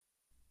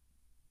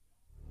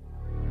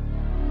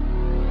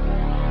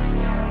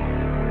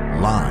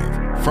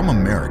From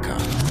America,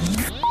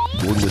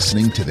 you're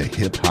listening to the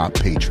Hip Hop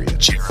Patriot,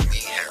 Jeremy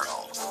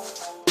Harrell.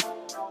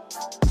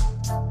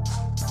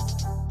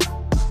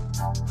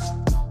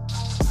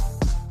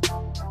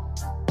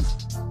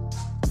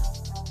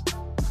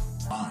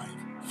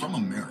 Live from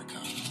America,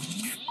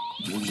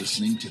 you're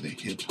listening to the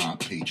Hip Hop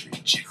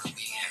Patriot, Jeremy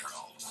Harrell.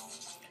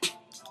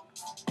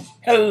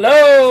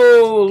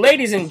 Hello,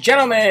 ladies and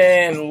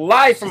gentlemen,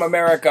 live from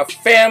America,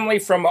 family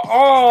from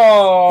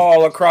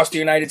all across the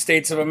United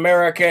States of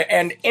America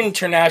and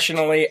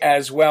internationally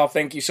as well.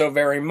 Thank you so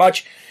very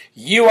much.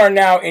 You are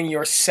now in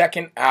your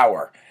second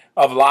hour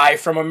of Live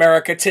from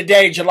America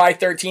today, July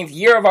 13th,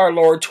 year of our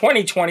Lord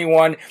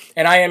 2021,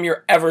 and I am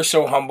your ever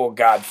so humble,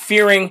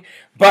 God-fearing,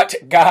 but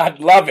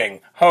God-loving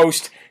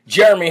host,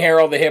 Jeremy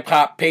Harrell, the Hip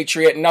Hop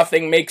Patriot.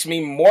 Nothing makes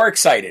me more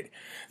excited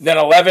than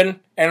 11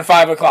 and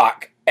 5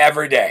 o'clock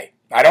every day.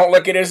 I don't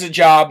look at it as a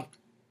job,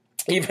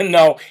 even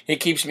though it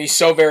keeps me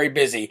so very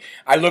busy.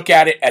 I look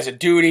at it as a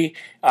duty,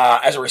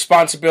 as a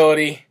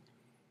responsibility,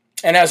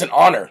 and as an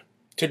honor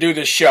to do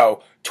this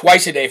show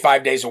twice a day,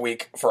 5 days a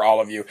week for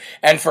all of you.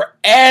 And for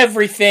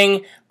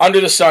everything under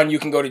the sun, you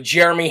can go to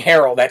Jeremy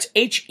Harrell. That's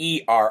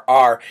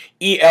HERRELL.com.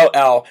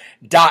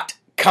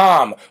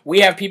 We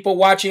have people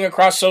watching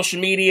across social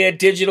media,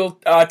 digital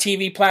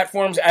TV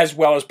platforms, as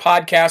well as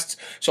podcasts.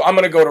 So I'm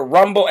going to go to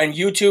Rumble and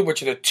YouTube,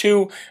 which are the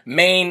two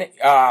main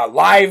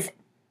live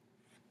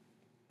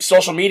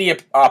social media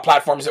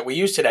platforms that we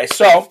use today.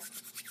 So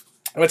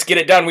let's get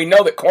it done. We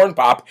know that Corn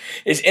Pop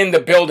is in the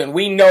building.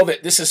 We know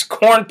that this is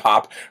Corn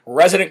Pop,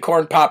 Resident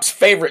Corn Pop's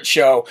favorite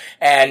show,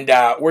 and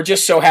we're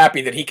just so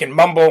happy that he can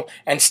mumble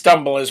and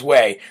stumble his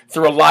way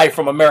through a Live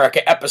from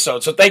America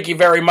episode. So thank you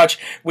very much.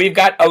 We've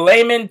got a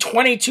layman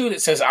 22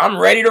 that says, I'm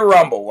ready to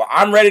rumble. Well,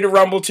 I'm ready to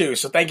rumble too,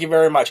 so thank you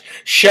very much.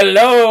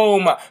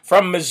 Shalom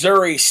from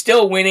Missouri,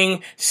 still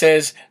winning,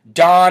 says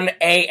Don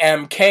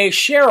AMK.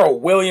 Cheryl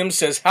Williams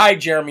says, hi,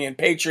 Jeremy and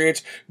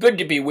Patriots. Good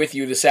to be with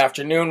you this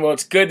afternoon. Well,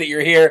 it's good that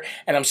you're here,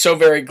 and I'm so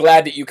very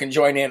glad that you can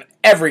join in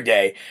every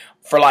day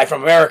for Live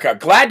from America.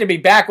 Glad to be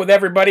back with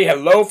everybody.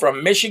 Hello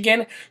from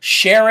Michigan.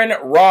 Sharon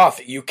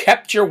Roth, you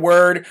kept your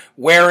word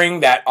wearing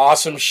that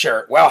awesome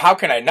shirt. Well, how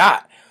can I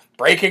not?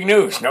 Breaking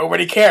news.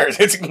 Nobody cares.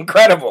 It's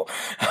incredible.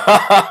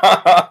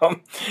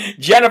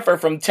 Jennifer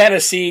from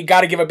Tennessee.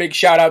 Got to give a big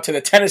shout out to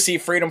the Tennessee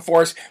Freedom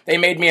Force. They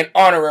made me an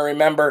honorary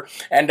member,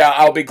 and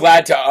I'll be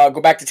glad to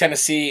go back to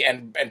Tennessee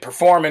and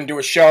perform and do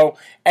a show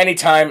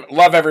anytime.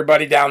 Love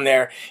everybody down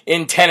there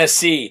in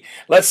Tennessee.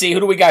 Let's see. Who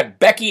do we got?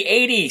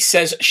 Becky80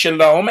 says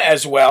shalom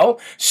as well.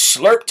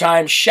 Slurp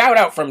time. Shout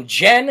out from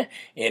Jen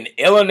in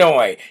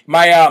Illinois.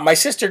 My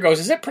sister goes,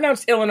 is it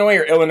pronounced Illinois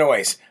or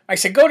Illinois? I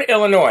said, go to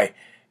Illinois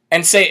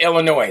and say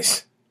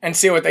Illinois, and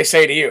see what they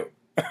say to you.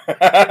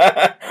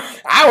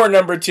 Hour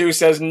number 2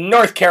 says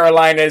North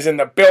Carolina is in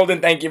the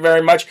building. Thank you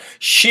very much.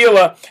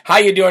 Sheila, how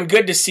you doing?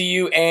 Good to see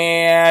you.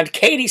 And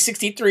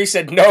Katie63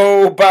 said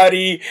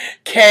nobody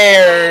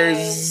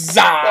cares.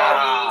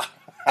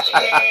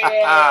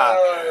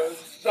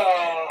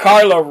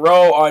 Carla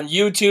Rowe on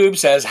YouTube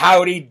says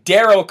howdy.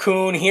 Daryl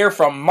Kuhn here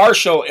from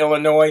Marshall,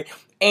 Illinois.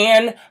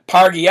 Ann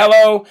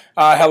Pargiello,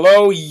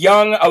 hello,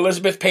 young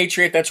Elizabeth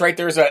Patriot. That's right,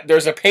 there's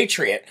a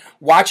Patriot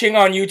watching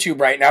on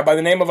YouTube right now by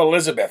the name of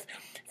Elizabeth,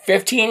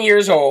 15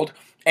 years old,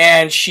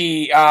 and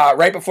she,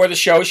 right before the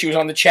show, she was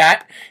on the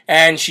chat,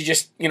 and she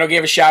just,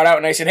 gave a shout out,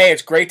 and I said, hey,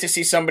 it's great to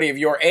see somebody of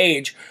your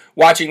age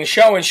watching the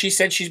show, and she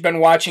said she's been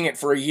watching it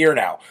for a year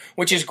now,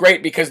 which is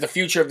great because the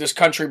future of this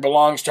country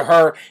belongs to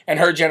her and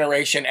her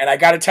generation, and I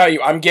gotta tell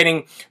you, I'm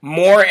getting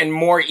more and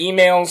more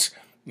emails,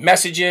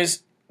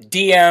 messages,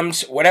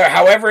 DMs, whatever,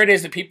 however it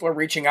is that people are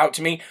reaching out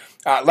to me,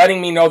 letting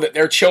me know that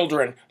their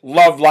children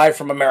love Live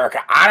from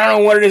America. I don't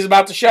know what it is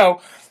about the show.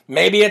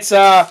 Maybe it's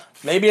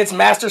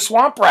Master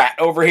Swamp Rat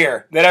over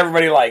here that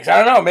everybody likes. I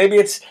don't know. Maybe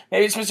it's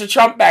Mr.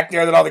 Trump back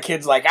there that all the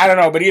kids like. I don't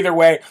know. But either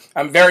way,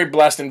 I'm very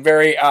blessed and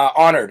very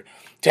honored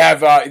to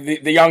have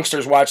the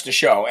youngsters watch the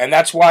show, and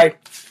that's why.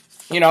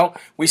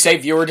 We say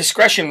viewer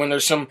discretion when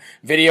there's some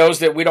videos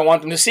that we don't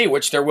want them to see,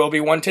 which there will be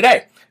one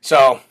today.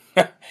 So,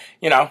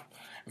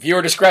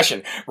 viewer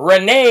discretion.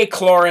 Renee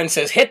Cloran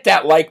says, hit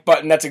that like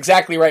button. That's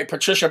exactly right.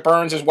 Patricia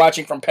Burns is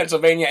watching from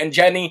Pennsylvania. And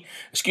Jenny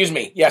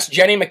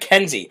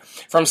McKenzie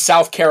from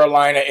South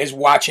Carolina is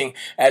watching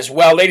as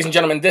well. Ladies and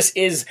gentlemen, this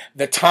is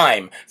the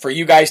time for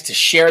you guys to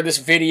share this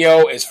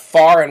video as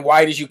far and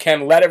wide as you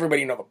can. Let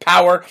everybody know the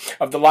power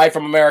of the Live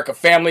from America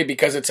family,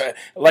 because it's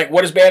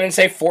what does Bannon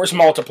say? Force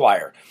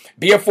multiplier.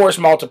 Be a force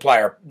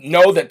multiplier.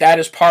 Know that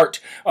is part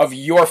of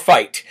your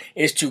fight,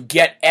 is to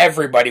get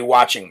everybody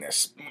watching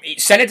this.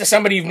 Send it to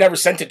somebody you've never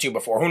sent it to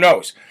before. Who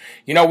knows?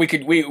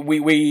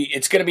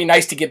 It's going to be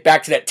nice to get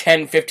back to that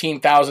 10,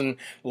 15,000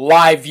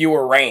 live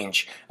viewer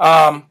range.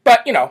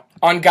 But,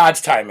 on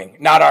God's timing,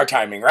 not our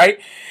timing, right?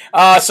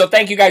 So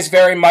thank you guys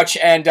very much.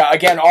 And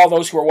again, all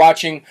those who are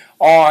watching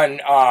on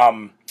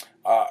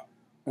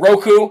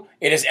Roku,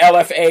 it is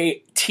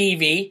LFA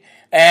TV.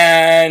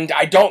 And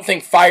I don't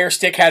think Fire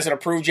Stick has it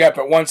approved yet,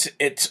 but once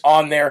it's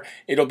on there,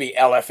 it'll be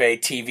LFA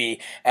TV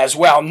as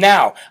well.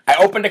 Now, I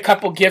opened a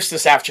couple gifts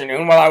this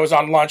afternoon while I was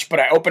on lunch,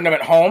 but I opened them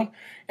at home,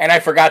 and I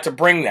forgot to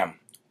bring them.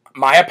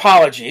 My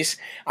apologies.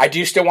 I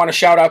do still want to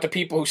shout out the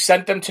people who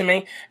sent them to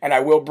me, and I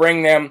will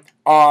bring them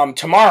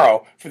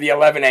tomorrow for the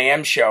 11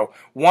 a.m. show.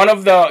 One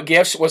of the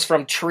gifts was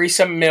from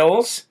Teresa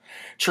Mills.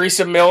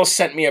 Teresa Mills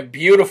sent me a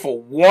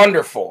beautiful,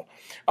 wonderful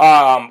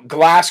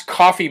glass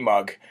coffee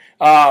mug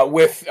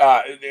with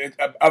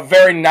a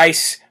very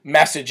nice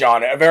message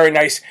on it, a very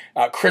nice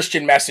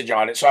Christian message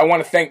on it. So I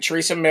want to thank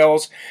Teresa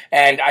Mills,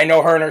 and I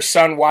know her and her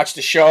son watch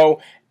the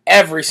show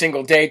every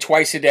single day,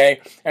 twice a day,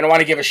 and I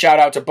want to give a shout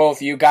out to both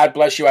of you. God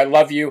bless you. I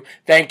love you.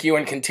 Thank you,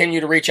 and continue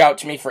to reach out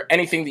to me for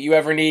anything that you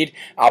ever need.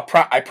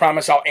 I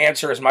promise I'll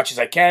answer as much as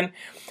I can.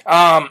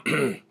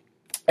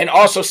 And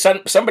also,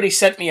 somebody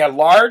sent me a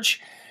large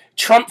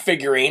Trump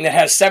figurine that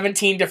has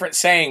 17 different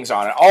sayings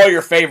on it, all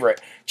your favorite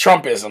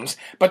Trumpisms,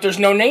 but there's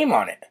no name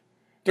on it.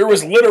 There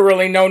was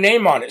literally no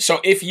name on it.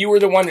 So if you were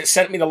the one that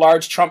sent me the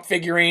large Trump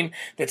figurine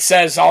that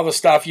says all the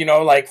stuff,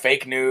 like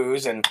fake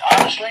news and...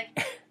 Honestly?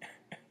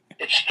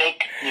 It's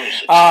fake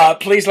news.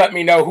 Please let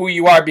me know who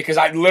you are, because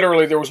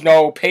there was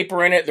no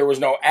paper in it. There was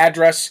no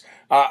address,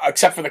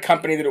 except for the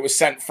company that it was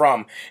sent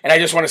from. And I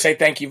just want to say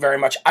thank you very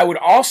much. I would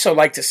also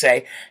like to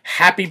say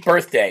happy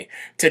birthday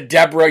to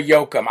Deborah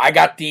Yoakum. I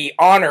got the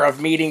honor of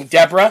meeting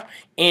Deborah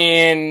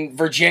in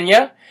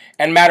Virginia.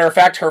 And matter of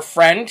fact, her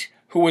friend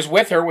who was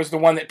with her was the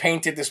one that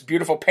painted this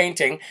beautiful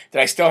painting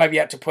that I still have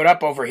yet to put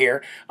up over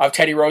here of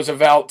Teddy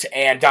Roosevelt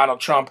and Donald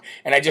Trump.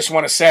 And I just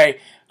want to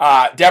say,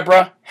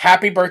 Deborah,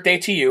 happy birthday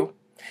to you.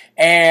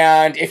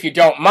 And if you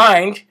don't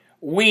mind,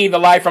 we, the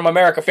Live from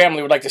America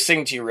family, would like to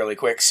sing to you really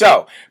quick.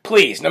 So,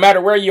 please, no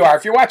matter where you are,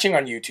 if you're watching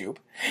on YouTube,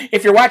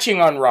 if you're watching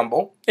on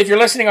Rumble, if you're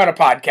listening on a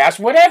podcast,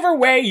 whatever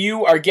way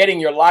you are getting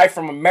your Live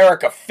from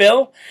America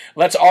fill,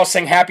 let's all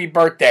sing happy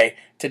birthday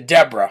to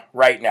Deborah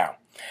right now.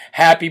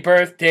 Happy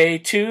birthday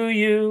to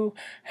you.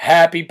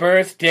 Happy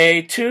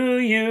birthday to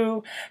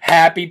you.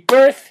 Happy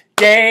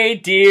birthday,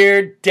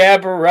 dear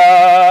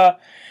Deborah.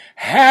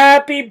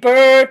 Happy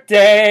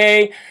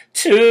birthday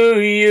to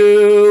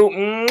you.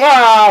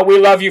 Mwah! We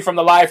love you from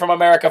the Live from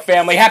America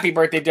family. Happy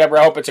birthday,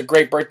 Deborah. I hope it's a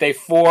great birthday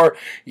for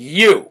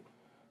you.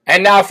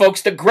 And now,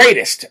 folks, the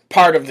greatest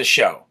part of the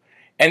show.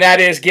 And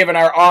that is giving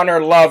our honor,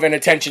 love, and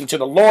attention to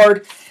the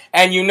Lord.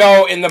 And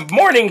in the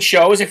morning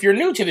shows, if you're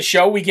new to the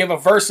show, we give a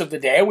verse of the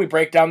day. We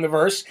break down the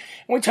verse,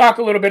 and we talk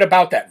a little bit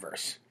about that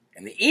verse.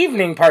 In the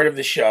evening part of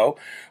the show,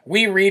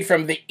 we read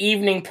from the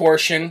evening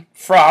portion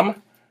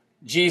from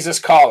Jesus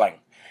Calling.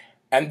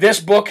 And this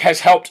book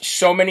has helped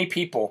so many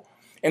people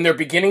in their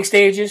beginning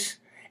stages,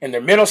 in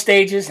their middle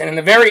stages, and in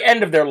the very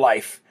end of their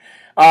life,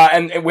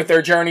 and with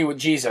their journey with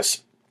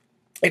Jesus.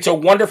 It's a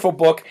wonderful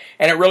book,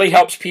 and it really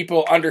helps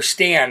people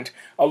understand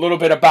a little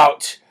bit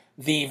about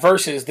the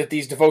verses that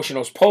these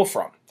devotionals pull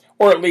from,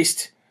 or at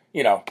least,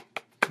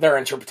 their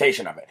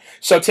interpretation of it.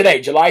 So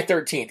today, July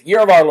 13th,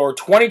 year of our Lord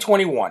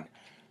 2021,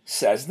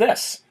 says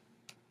this: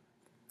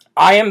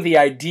 I am the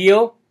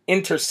ideal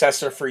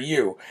intercessor for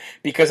you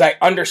because I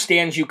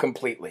understand you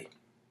completely.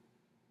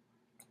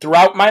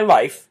 Throughout my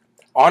life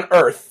on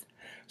earth,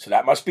 so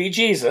that must be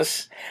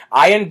Jesus,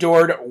 I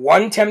endured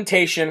one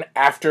temptation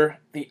after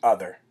the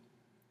other.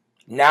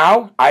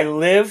 Now I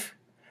live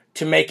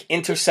to make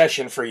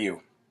intercession for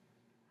you.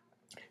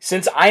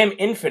 Since I am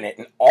infinite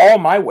in all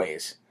my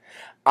ways,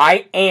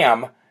 I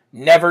am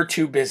never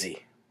too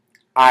busy.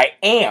 I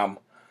am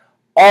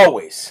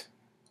always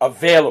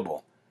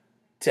available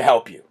to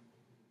help you.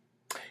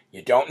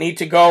 You don't need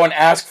to go and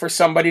ask for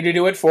somebody to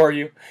do it for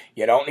you.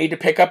 You don't need to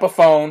pick up a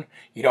phone.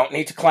 You don't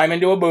need to climb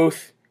into a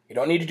booth. You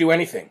don't need to do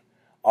anything.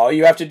 All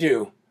you have to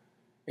do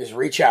is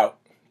reach out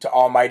to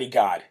Almighty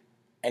God,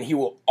 and He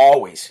will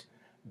always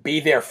be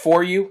there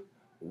for you,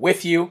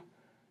 with you,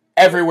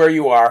 everywhere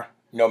you are,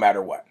 no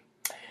matter what.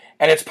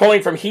 And it's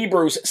pulling from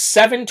Hebrews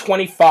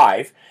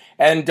 7:25,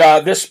 and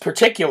this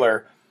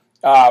particular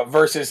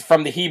verse is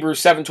from the Hebrews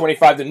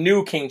 7:25, the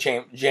New King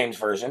James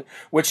Version,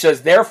 which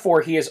says,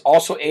 Therefore he is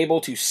also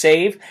able to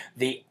save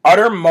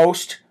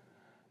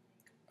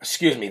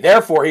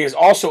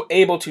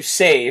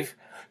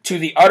to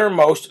the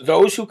uttermost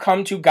those who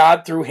come to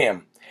God through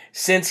him,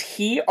 since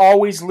he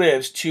always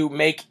lives to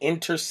make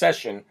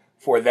intercession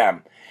for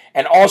them.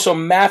 And also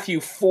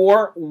Matthew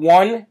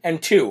 4:1 and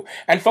 2.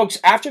 And folks,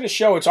 after the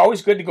show, it's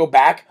always good to go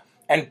back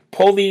and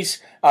pull these,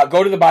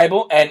 go to the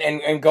Bible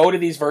and go to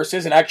these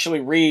verses and actually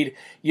read,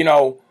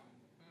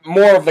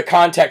 more of the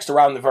context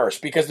around the verse,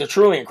 because they're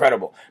truly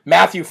incredible.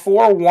 Matthew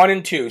 4:1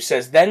 and 2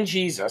 says, Then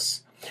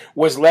Jesus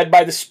was led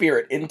by the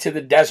Spirit into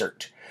the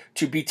desert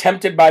to be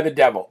tempted by the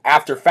devil.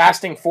 After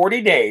fasting 40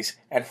 days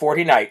and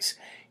 40 nights,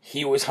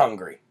 he was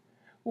hungry.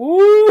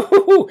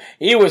 Woo!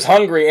 He was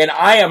hungry, and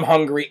I am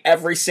hungry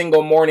every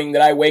single morning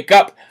that I wake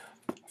up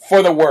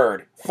for the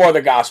word, for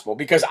the gospel,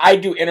 because I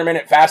do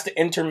intermittent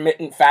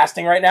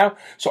fasting right now,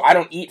 so I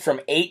don't eat from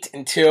 8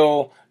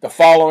 until the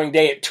following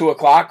day at 2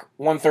 o'clock,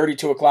 1:30,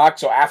 2 o'clock,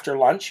 so after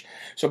lunch.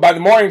 So by the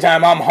morning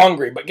time, I'm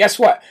hungry, but guess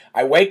what?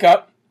 I wake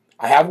up,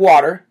 I have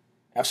water,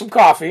 have some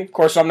coffee. Of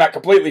course, I'm not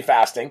completely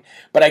fasting,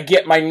 but I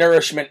get my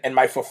nourishment and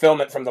my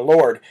fulfillment from the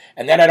Lord,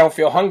 and then I don't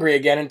feel hungry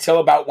again until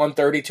about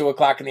 1:30, 2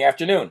 o'clock in the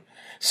afternoon.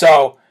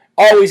 So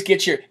always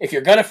if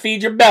you're going to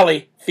feed your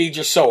belly, feed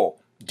your soul.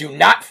 Do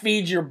not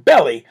feed your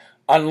belly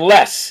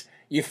unless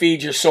you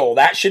feed your soul.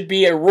 That should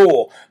be a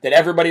rule that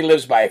everybody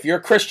lives by. If you're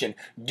a Christian,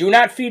 do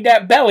not feed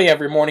that belly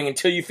every morning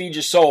until you feed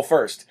your soul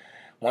first.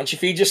 Once you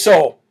feed your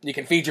soul, you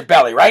can feed your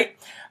belly, right?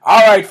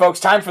 All right, folks,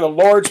 time for the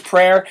Lord's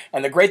Prayer.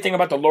 And the great thing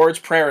about the Lord's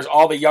Prayer is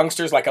all the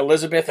youngsters like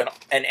Elizabeth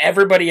and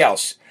everybody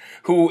else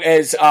who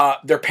is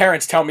their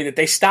parents tell me that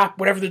they stop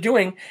whatever they're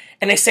doing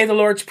and they say the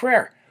Lord's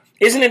Prayer.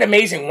 Isn't it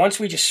amazing? Once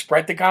we just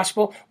spread the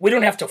gospel, we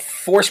don't have to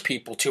force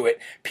people to it.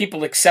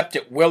 People accept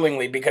it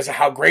willingly because of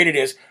how great it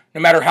is,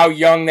 no matter how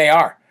young they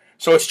are.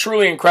 So it's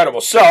truly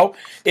incredible. So,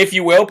 if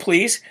you will,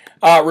 please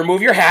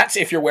remove your hats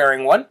if you're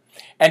wearing one.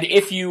 And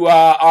if you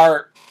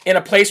are in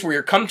a place where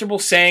you're comfortable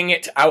saying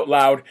it out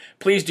loud,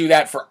 please do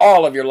that for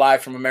all of your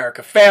Live from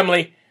America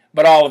family,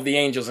 but all of the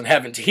angels in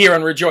heaven to hear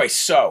and rejoice.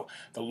 So,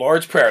 the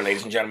Lord's Prayer,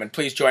 ladies and gentlemen,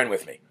 please join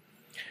with me.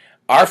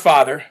 Our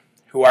Father,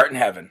 who art in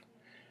heaven,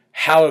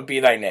 hallowed be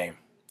thy name.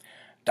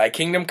 Thy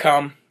kingdom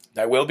come,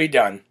 thy will be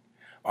done,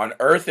 on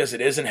earth as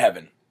it is in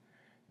heaven.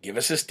 Give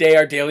us this day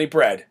our daily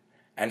bread,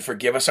 and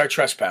forgive us our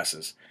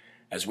trespasses,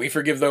 as we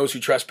forgive those who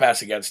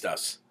trespass against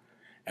us.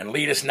 And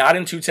lead us not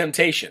into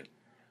temptation,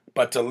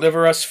 but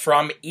deliver us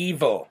from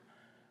evil.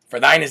 For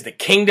thine is the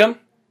kingdom,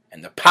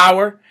 and the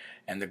power,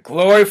 and the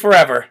glory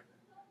forever.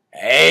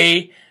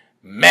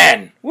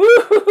 Amen.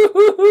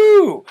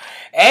 Woo-hoo-hoo-hoo-hoo.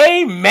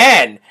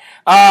 Amen.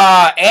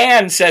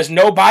 Anne says,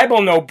 no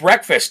Bible, no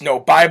breakfast. No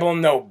Bible,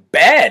 no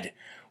bed.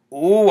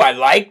 Ooh, I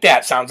like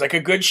that. Sounds like a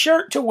good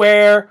shirt to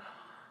wear.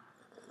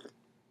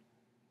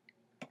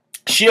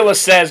 Sheila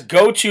says,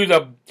 go to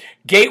the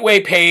Gateway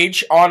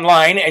page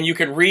online and you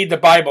can read the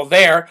Bible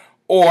there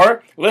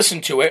or listen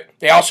to it.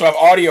 They also have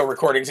audio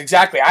recordings.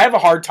 Exactly. I have a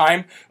hard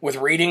time with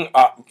reading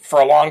for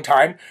a long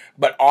time,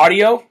 but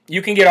audio,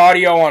 you can get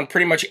audio on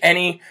pretty much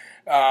any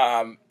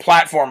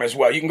platform as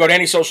well. You can go to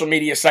any social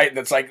media site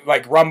that's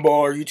like Rumble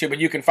or YouTube,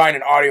 and you can find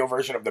an audio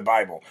version of the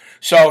Bible.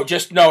 So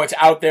just know it's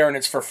out there and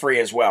it's for free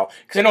as well.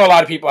 Because I know a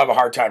lot of people have a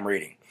hard time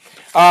reading,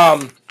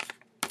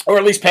 or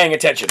at least paying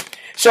attention.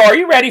 So are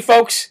you ready,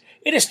 folks?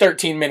 It is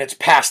 13 minutes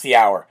past the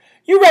hour.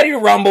 You ready to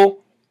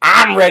rumble?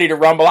 I'm ready to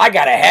rumble. I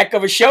got a heck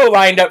of a show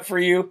lined up for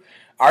you.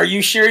 Are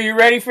you sure you're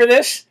ready for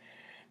this?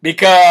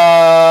 Because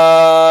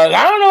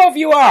I don't know if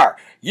you are.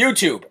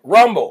 YouTube,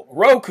 Rumble,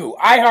 Roku,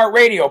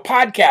 iHeartRadio,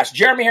 podcast,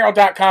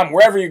 JeremyHarrell.com,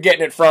 wherever you're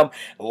getting it from.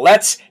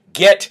 Let's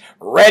get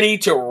ready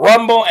to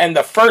rumble. And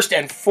the first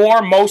and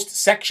foremost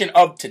section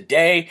of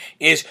today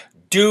is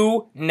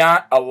do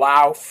not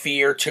allow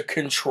fear to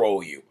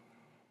control you.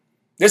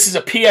 This is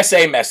a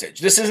PSA message.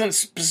 This isn't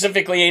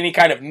specifically any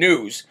kind of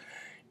news.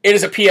 It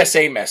is a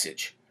PSA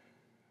message.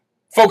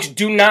 Folks,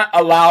 do not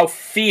allow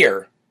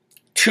fear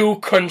to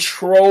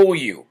control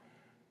you.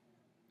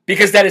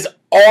 Because that is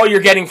all you're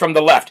getting from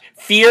the left.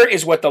 Fear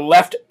is what the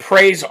left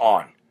preys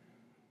on.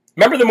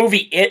 Remember the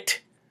movie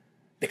It?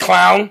 The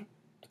clown?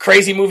 The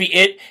crazy movie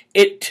It?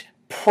 It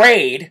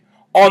preyed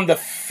on the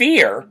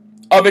fear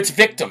of its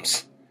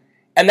victims.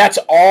 And that's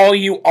all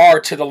you are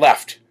to the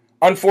left.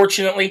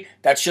 Unfortunately,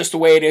 that's just the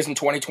way it is in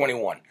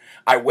 2021.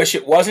 I wish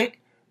it wasn't,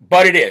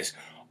 but it is.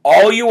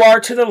 All you are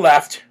to the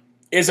left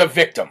is a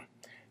victim.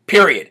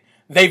 Period.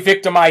 They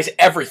victimize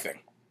everything.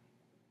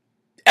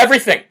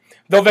 Everything.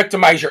 They'll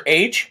victimize your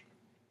age.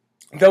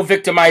 They'll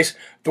victimize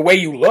the way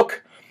you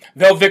look.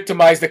 They'll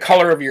victimize the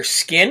color of your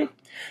skin.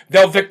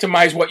 They'll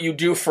victimize what you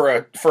do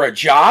for a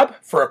job,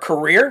 for a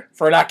career,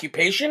 for an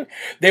occupation.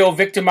 They will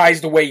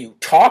victimize the way you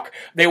talk.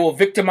 They will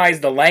victimize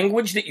the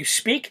language that you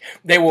speak.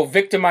 They will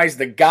victimize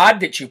the God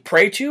that you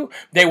pray to.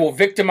 They will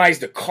victimize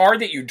the car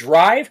that you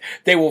drive.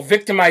 They will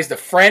victimize the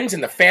friends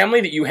and the family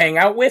that you hang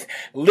out with.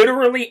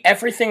 Literally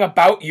everything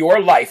about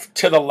your life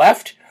to the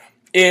left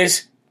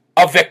is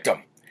a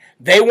victim.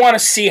 They want to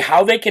see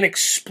how they can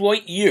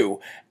exploit you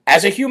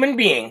as a human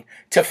being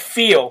to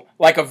feel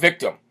like a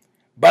victim.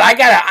 But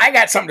I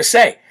got something to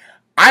say.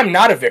 I'm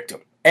not a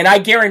victim. And I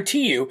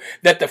guarantee you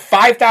that the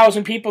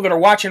 5,000 people that are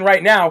watching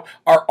right now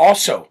are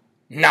also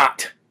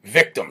not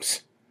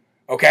victims.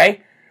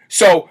 Okay?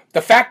 So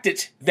the fact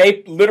that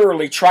they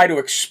literally try to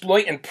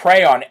exploit and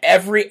prey on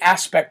every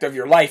aspect of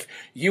your life,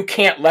 you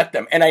can't let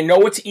them. And I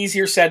know it's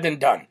easier said than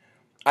done.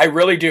 I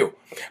really do.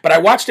 But I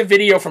watched a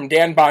video from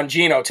Dan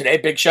Bongino today.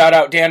 Big shout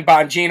out Dan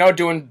Bongino,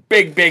 doing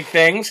big, big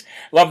things.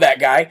 Love that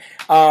guy.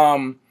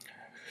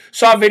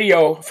 Saw a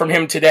video from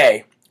him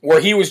today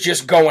where he was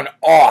just going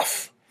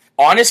off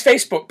on his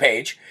Facebook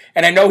page.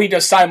 And I know he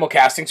does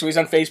simulcasting, so he's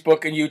on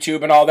Facebook and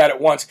YouTube and all that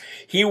at once.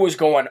 He was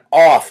going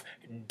off,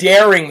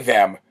 daring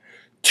them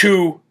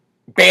to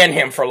ban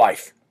him for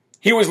life.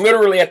 He was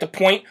literally at the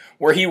point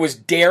where he was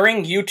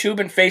daring YouTube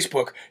and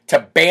Facebook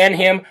to ban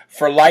him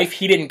for life.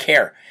 He didn't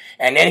care.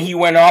 And then he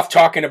went off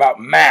talking about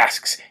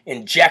masks,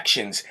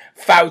 injections,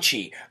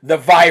 Fauci, the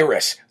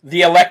virus,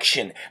 the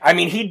election. I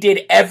mean, he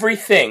did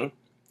everything.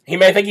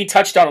 I think he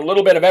touched on a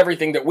little bit of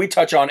everything that we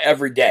touch on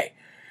every day.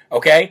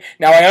 Okay?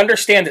 Now, I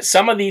understand that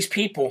some of these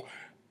people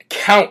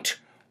count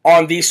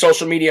on these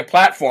social media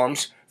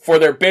platforms for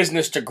their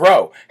business to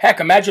grow. Heck,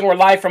 imagine where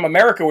Live from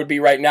America would be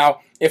right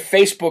now if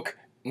Facebook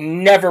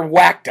never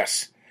whacked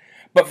us.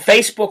 But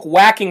Facebook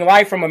whacking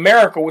Live from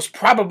America was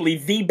probably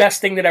the best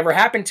thing that ever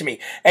happened to me.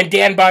 And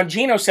Dan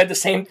Bongino said the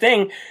same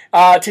thing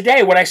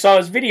today when I saw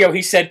his video.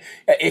 He said,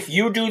 if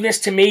you do this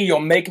to me, you'll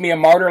make me a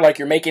martyr like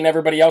you're making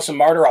everybody else a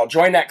martyr. I'll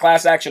join that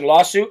class action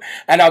lawsuit,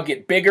 and I'll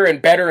get bigger and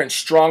better and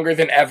stronger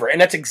than ever. And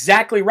that's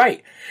exactly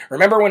right.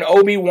 Remember when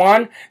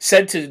Obi-Wan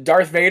said to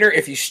Darth Vader,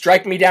 if you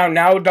strike me down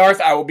now,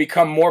 Darth, I will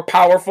become more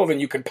powerful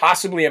than you can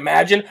possibly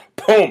imagine?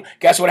 Boom.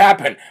 Guess what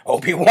happened?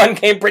 Obi-Wan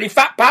came pretty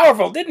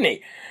powerful, didn't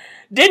he?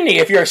 Didn't he,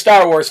 if you're a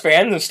Star Wars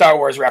fan, the Star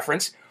Wars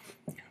reference?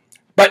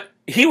 But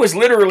he was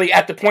literally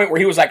at the point where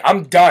he was like,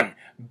 I'm done.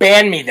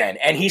 Ban me then.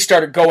 And he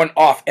started going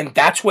off. And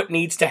that's what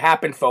needs to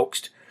happen,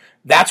 folks.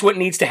 That's what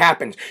needs to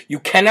happen. You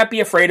cannot be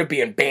afraid of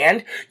being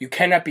banned. You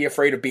cannot be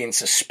afraid of being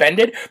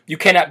suspended. You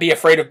cannot be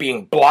afraid of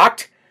being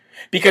blocked.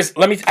 Because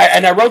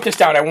I wrote this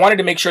down. I wanted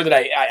to make sure that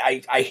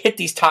I hit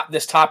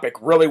this topic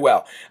really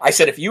well. I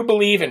said, if you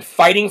believe in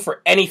fighting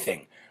for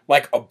anything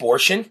like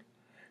abortion,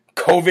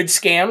 COVID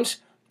scams,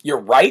 your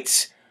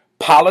rights,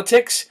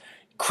 politics,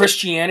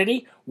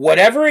 Christianity,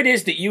 whatever it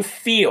is that you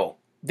feel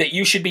that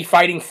you should be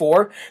fighting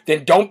for,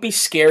 then don't be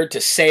scared to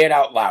say it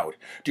out loud.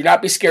 Do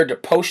not be scared to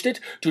post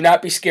it. Do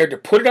not be scared to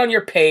put it on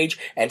your page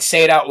and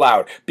say it out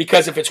loud.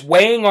 Because if it's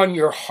weighing on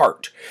your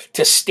heart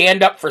to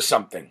stand up for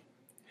something,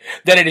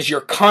 then it is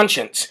your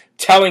conscience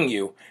telling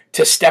you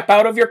to step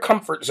out of your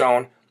comfort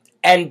zone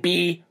and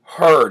be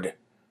heard.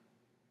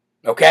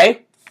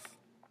 Okay?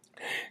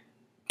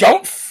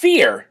 Don't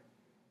fear.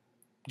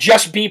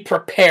 Just be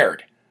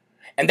prepared.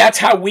 And that's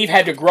how we've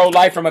had to grow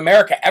Live from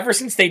America. Ever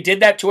since they did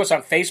that to us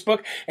on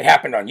Facebook, it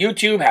happened on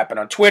YouTube, happened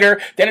on Twitter.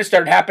 Then it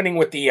started happening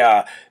with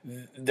the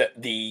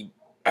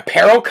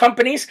apparel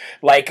companies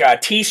like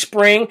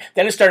Teespring.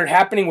 Then it started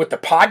happening with the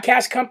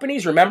podcast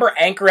companies. Remember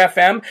Anchor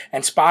FM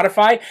and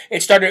Spotify?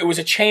 It was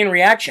a chain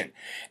reaction.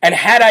 And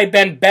had I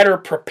been better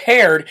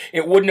prepared,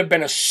 it wouldn't have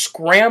been a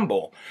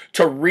scramble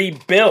to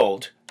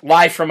rebuild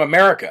Live from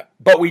America.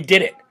 But we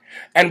did it.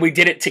 And we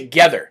did it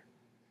together.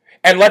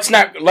 And let's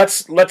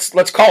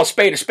call a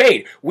spade a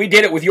spade. We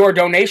did it with your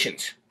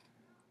donations.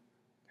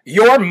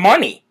 Your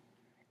money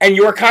and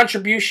your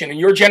contribution and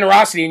your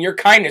generosity and your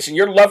kindness and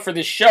your love for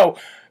this show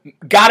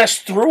got us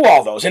through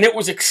all those. And it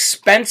was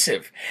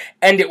expensive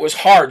and it was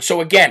hard.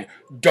 So again,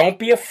 don't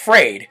be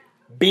afraid.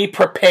 Be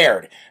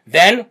prepared.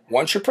 Then,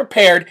 once you're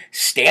prepared,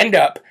 stand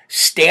up,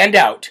 stand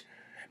out,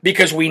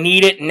 because we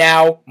need it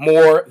now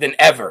more than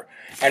ever.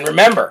 And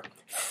remember,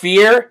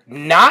 fear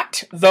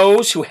not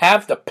those who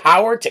have the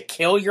power to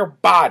kill your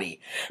body,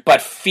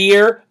 but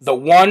fear the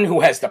one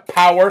who has the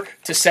power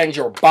to send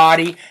your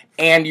body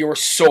and your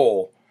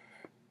soul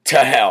to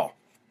hell.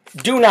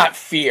 Do not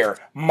fear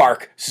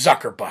Mark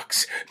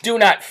Zuckerbucks. Do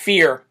not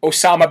fear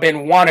Osama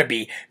bin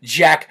Wannabe,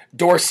 Jack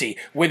Dorsey,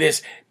 with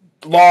his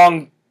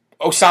long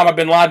Osama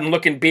bin Laden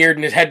looking beard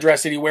and his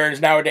headdress that he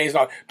wears nowadays.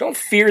 Don't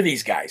fear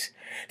these guys.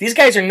 These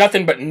guys are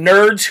nothing but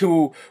nerds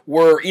who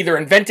were either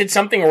invented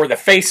something or were the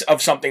face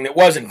of something that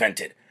was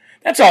invented.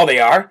 That's all they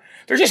are.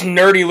 They're just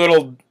nerdy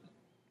little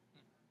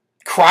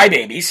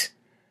crybabies,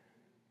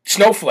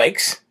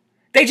 snowflakes.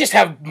 They just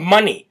have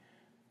money.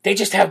 They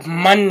just have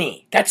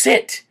money. That's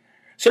it.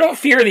 So don't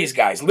fear these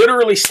guys.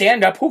 Literally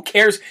stand up. Who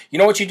cares? You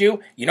know what you do?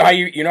 You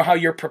know how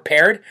you're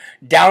prepared?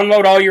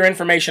 Download all your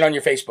information on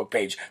your Facebook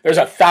page. There's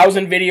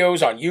 1,000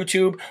 videos on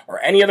YouTube or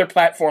any other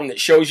platform that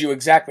shows you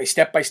exactly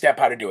step by step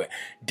how to do it.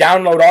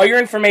 Download all your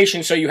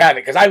information so you have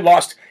it, because I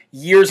lost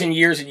years and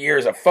years and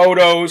years of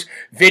photos,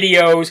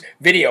 videos,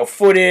 video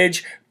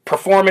footage,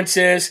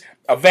 performances,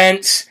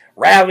 events,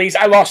 rallies.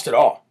 I lost it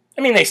all.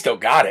 I mean, they still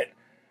got it.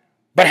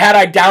 But had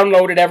I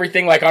downloaded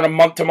everything like on a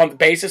month-to-month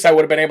basis, I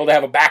would have been able to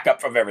have a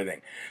backup of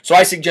everything. So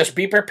I suggest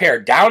be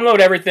prepared. Download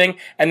everything,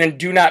 and then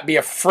do not be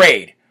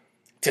afraid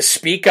to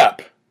speak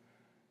up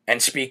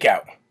and speak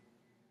out.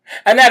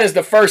 And that is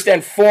the first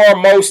and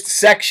foremost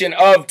section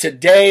of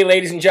today,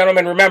 ladies and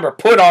gentlemen. Remember,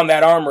 put on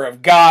that armor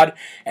of God,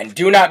 and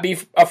do not be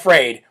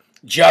afraid.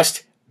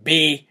 Just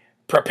be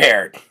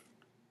prepared.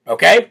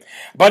 Okay?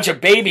 A bunch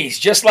of babies,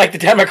 just like the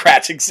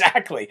Democrats.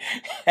 Exactly.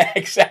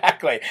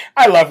 Exactly.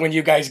 I love when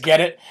you guys get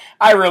it.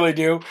 I really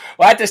do.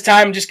 Well, at this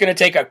time, I'm just going to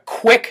take a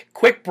quick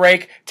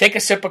break, take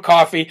a sip of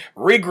coffee,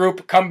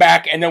 regroup, come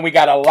back, and then we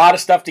got a lot of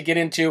stuff to get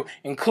into,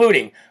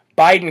 including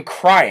Biden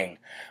crying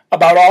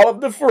about all of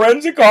the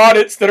forensic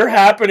audits that are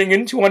happening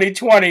in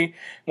 2020.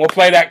 We'll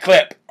play that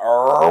clip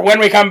when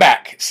we come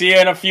back. See you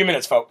in a few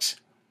minutes, folks.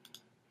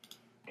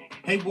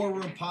 Hey, War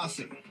Room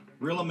Posse.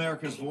 Real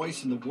America's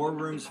voice and the War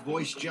Room's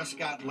voice just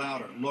got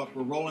louder. Look,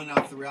 we're rolling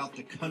out throughout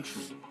the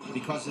country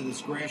because of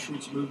this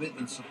grassroots movement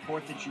and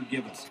support that you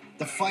give us.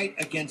 The fight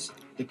against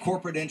the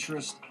corporate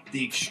interest,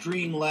 the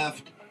extreme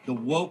left, the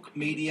woke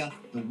media,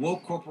 the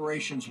woke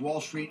corporations,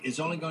 Wall Street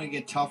is only going to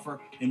get tougher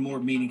and more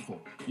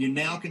meaningful. You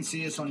now can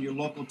see us on your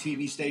local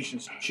TV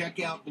stations. Check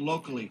out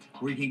locally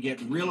where you can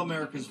get Real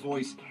America's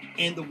voice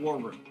and the War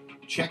Room.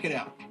 Check it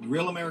out.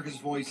 Real America's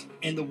voice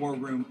and the War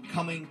Room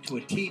coming to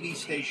a TV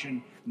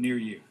station near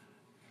you.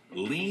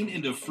 Lean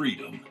into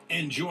freedom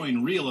and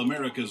join Real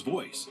America's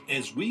Voice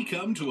as we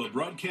come to a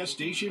broadcast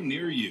station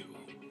near you.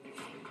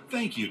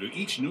 Thank you to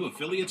each new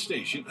affiliate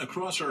station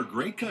across our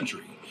great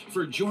country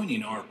for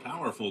joining our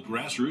powerful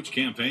grassroots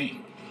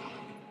campaign.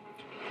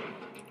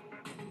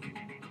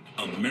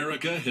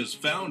 America has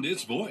found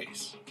its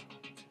voice.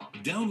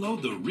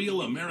 Download the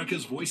Real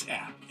America's Voice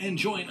app and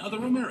join other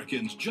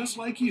Americans just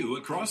like you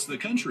across the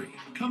country,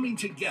 coming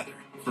together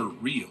for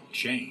real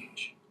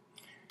change.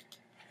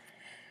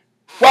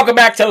 Welcome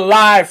back to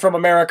Live from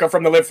America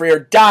from the Live Free or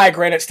Die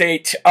Granite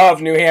State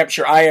of New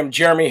Hampshire. I am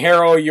Jeremy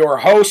Harrell, your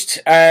host,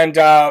 and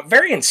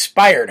very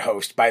inspired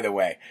host, by the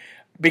way,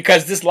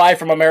 because this Live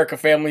from America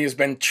family has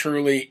been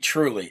truly,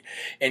 truly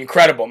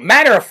incredible.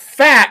 Matter of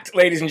fact,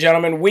 ladies and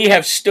gentlemen, we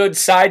have stood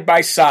side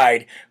by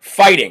side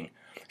fighting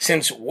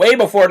since way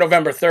before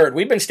November 3rd.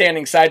 We've been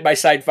standing side by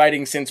side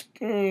fighting since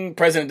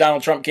President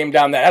Donald Trump came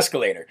down that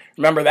escalator.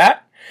 Remember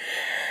that?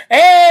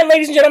 And,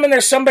 ladies and gentlemen,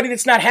 there's somebody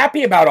that's not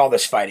happy about all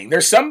this fighting.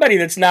 There's somebody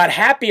that's not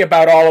happy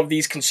about all of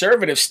these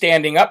conservatives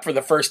standing up for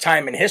the first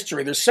time in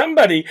history. There's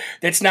somebody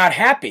that's not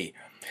happy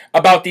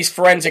about these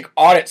forensic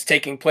audits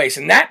taking place.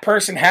 And that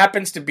person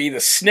happens to be the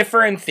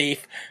sniffer and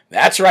thief.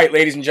 That's right,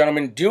 ladies and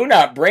gentlemen. Do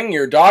not bring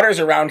your daughters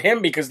around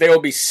him because they will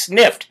be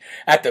sniffed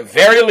at the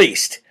very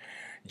least.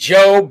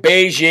 Joe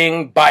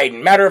Beijing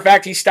Biden. Matter of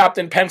fact, he stopped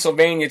in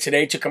Pennsylvania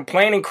today to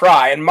complain and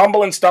cry and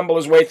mumble and stumble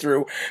his way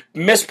through,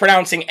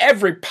 mispronouncing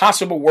every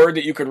possible word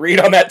that you could read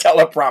on that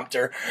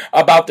teleprompter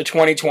about the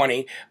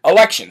 2020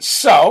 election.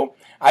 So,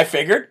 I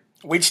figured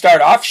we'd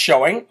start off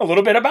showing a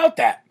little bit about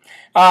that.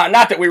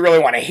 Not that we really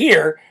want to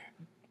hear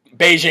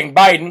Beijing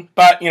Biden,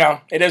 but,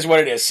 it is what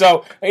it is.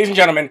 So, ladies and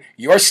gentlemen,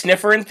 your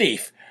sniffer and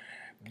thief,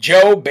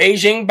 Joe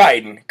Beijing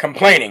Biden,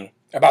 complaining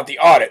about the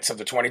audits of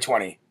the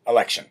 2020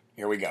 election.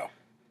 Here we go.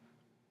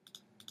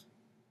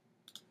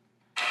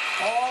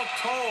 All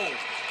told,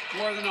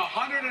 more than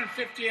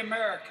 150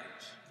 Americans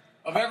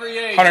of every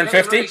age, 150?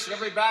 every race,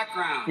 every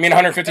background. You mean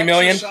 150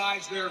 million?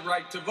 Exercise their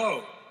right to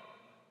vote.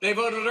 They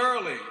voted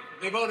early.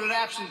 They voted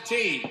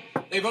absentee.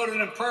 They voted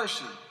in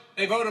person.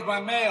 They voted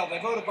by mail. They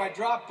voted by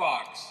drop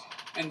box.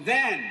 And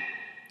then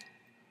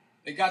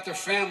they got their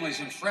families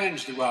and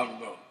friends to go out and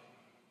vote.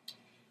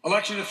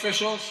 Election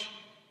officials,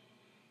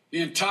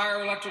 the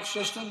entire electoral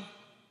system,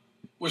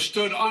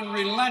 withstood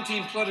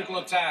unrelenting political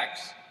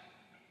attacks,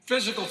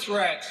 physical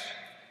threats,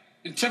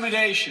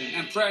 intimidation,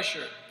 and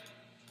pressure.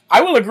 I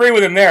will agree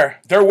with him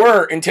there. There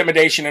were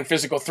intimidation and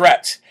physical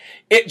threats.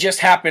 It just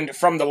happened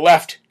from the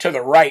left to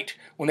the right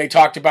when they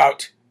talked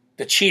about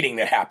the cheating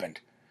that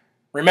happened.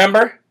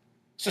 Remember?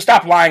 So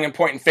stop lying and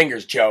pointing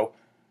fingers, Joe.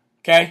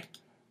 Okay?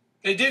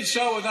 They did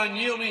so with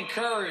unyielding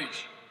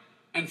courage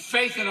and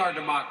faith in our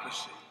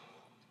democracy.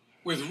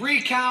 With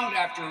recount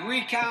after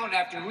recount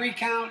after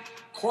recount,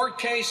 court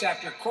case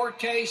after court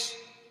case,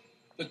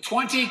 the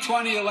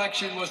 2020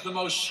 election was the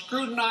most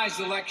scrutinized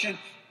election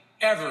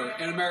ever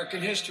in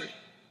American history.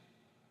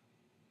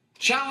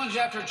 Challenge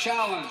after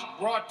challenge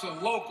brought to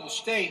local,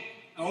 state,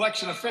 and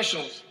election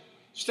officials,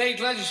 state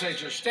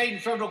legislatures, state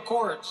and federal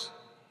courts,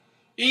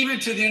 even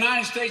to the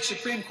United States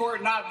Supreme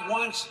Court not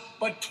once,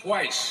 but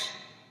twice.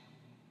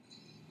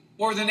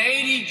 More than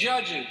 80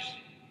 judges,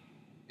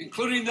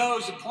 including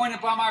those appointed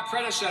by my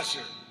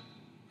predecessor,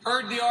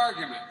 heard the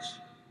arguments.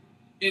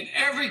 In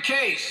every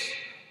case,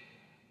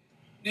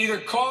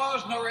 neither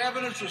cause nor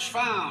evidence was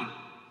found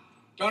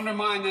to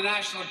undermine the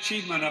national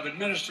achievement of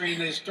administering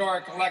the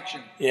historic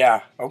election.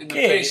 Yeah, okay. In the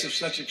face of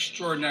such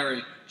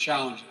extraordinary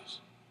challenges.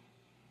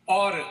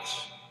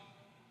 Audits,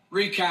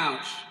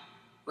 recounts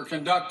were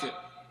conducted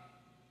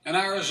in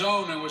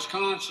Arizona and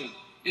Wisconsin.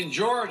 In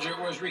Georgia, it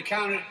was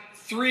recounted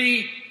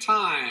 3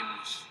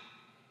 times.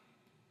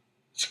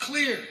 It's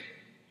clear.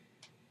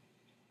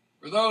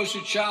 For those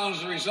who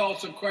challenge the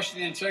results and question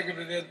the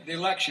integrity of the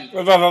election,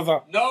 no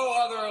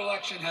other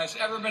election has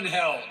ever been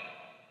held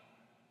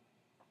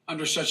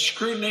under such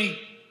scrutiny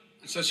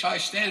and such high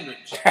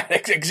standards.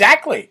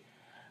 Exactly.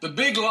 The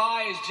big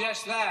lie is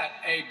just that,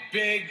 a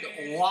big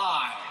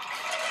lie.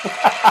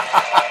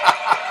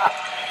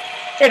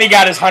 And he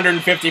got his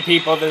 150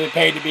 people that he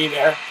paid to be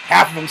there,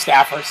 half of them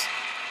staffers.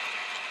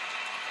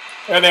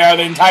 There they are,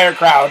 the entire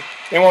crowd.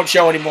 They won't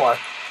show anymore.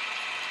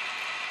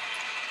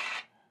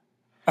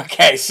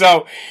 Okay,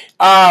 so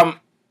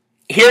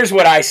here's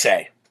what I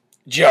say,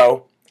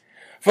 Joe.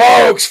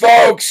 Folks,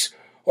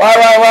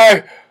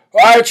 why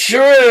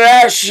shooting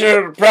that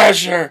shit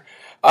pressure?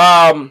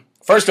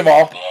 First of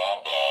all,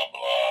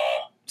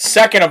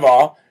 second of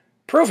all,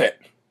 prove it.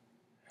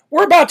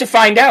 We're about to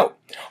find out.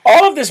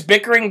 All of this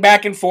bickering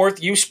back and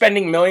forth, you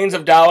spending millions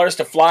of dollars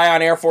to fly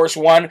on Air Force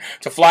One,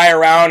 to fly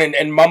around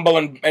and mumble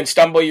and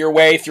stumble your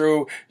way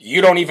through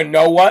you don't even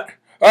know what.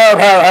 And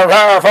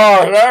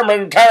no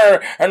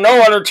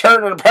one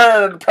returned.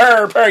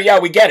 Yeah,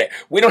 we get it.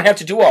 We don't have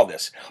to do all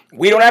this.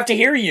 We don't have to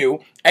hear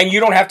you, and you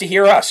don't have to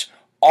hear us.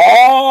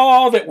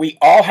 All that we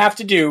all have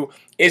to do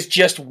is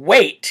just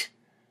wait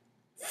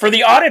for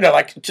the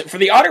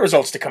audit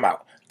results to come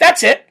out.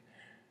 That's it.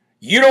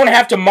 You don't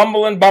have to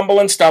mumble and bumble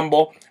and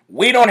stumble.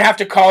 We don't have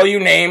to call you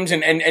names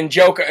and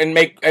joke and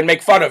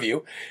make fun of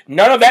you.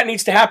 None of that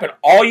needs to happen.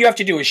 All you have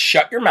to do is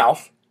shut your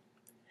mouth,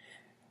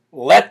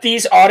 let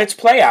these audits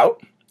play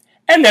out,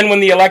 and then when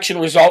the election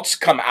results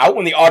come out,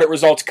 when the audit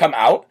results come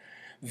out,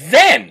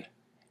 then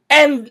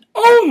and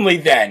only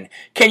then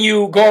can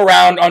you go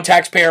around on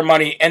taxpayer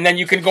money, and then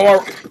you can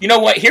go. You know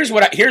what?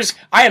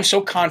 I am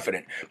so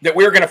confident that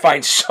we're going to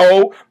find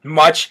so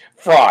much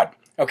fraud.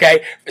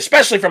 Okay,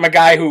 especially from a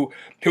guy who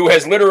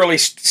has literally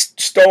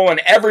stolen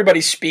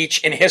everybody's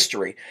speech in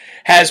history,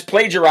 has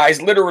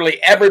plagiarized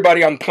literally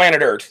everybody on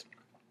planet Earth,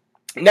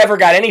 never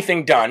got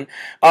anything done,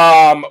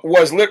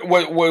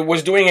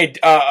 was doing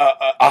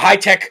a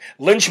high-tech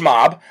lynch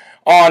mob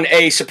on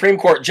a Supreme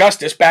Court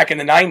justice back in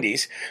the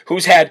 90s,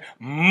 who's had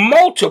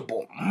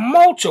multiple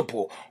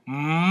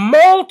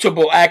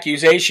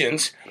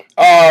accusations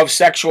of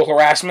sexual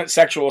harassment,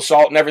 sexual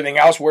assault, and everything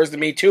else. Where's the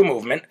Me Too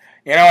movement?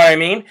 You know what I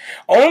mean?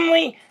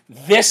 Only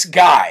this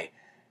guy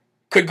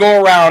could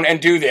go around and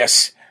do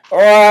this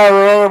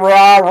and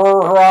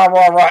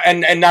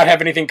not have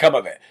anything come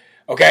of it.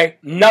 Okay?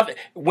 Nothing.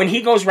 When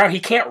he goes around,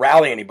 he can't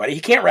rally anybody. He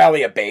can't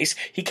rally a base.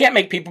 He can't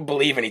make people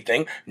believe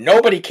anything.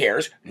 Nobody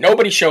cares.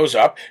 Nobody shows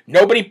up.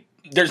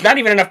 There's not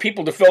even enough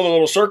people to fill the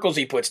little circles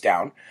he puts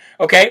down.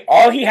 Okay?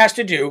 All he has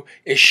to do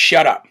is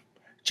shut up.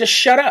 Just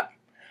shut up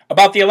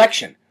about the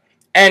election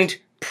and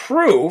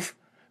prove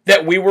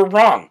that we were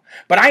wrong.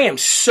 But I am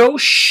so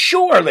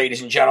sure,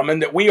 ladies and gentlemen,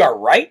 that we are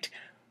right,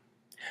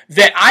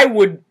 that I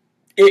would,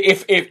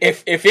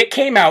 if it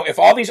came out, if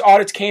all these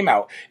audits came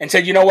out and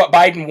said, you know what,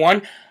 Biden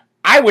won,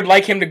 I would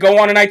like him to go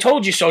on an I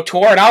Told You So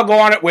tour, and I'll go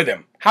on it with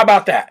him. How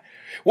about that?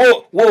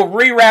 We'll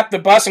rewrap the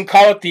bus and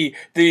call it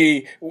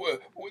the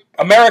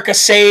America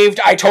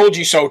Saved I Told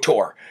You So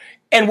tour.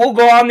 And we'll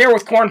go on there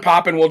with Corn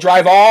Pop, and we'll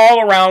drive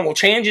all around. We'll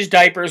change his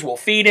diapers. We'll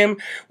feed him.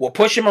 We'll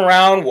push him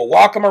around. We'll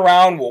walk him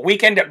around. We'll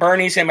weekend at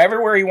Bernie's him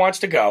everywhere he wants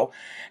to go.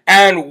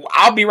 And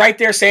I'll be right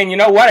there saying, you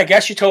know what? I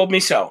guess you told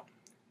me so.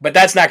 But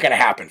that's not going to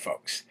happen,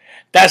 folks.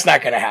 That's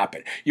not going to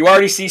happen. You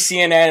already see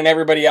CNN and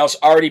everybody else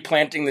already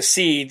planting the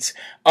seeds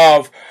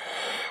of,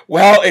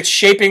 well, it's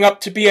shaping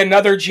up to be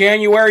another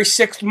January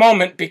 6th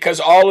moment because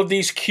all of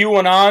these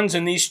QAnons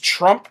and these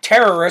Trump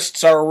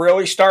terrorists are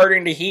really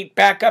starting to heat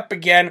back up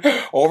again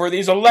over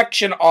these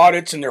election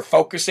audits, and they're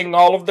focusing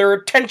all of their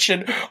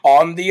attention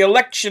on the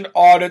election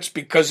audits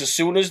because as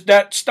soon as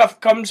that stuff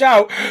comes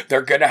out,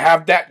 they're going to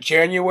have that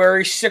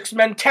January 6th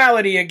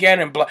mentality again.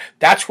 And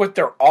that's what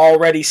they're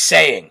already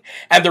saying.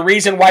 And the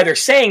reason why they're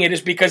saying it is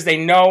because they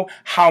know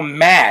how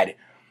mad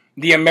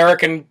the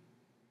American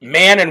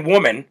man and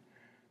woman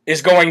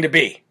is going to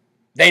be.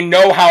 They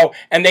know how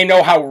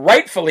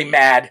rightfully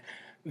mad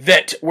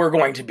that we're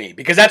going to be,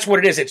 because that's what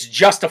it is. It's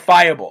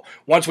justifiable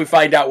once we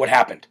find out what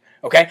happened.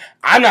 Okay?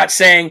 I'm not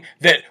saying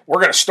that we're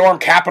going to storm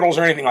capitals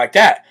or anything like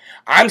that.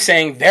 I'm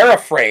saying they're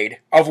afraid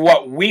of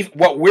what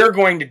we're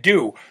going to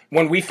do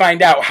when we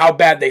find out how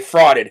bad they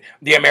frauded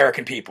the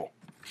American people.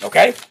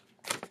 Okay?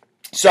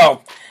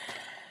 So,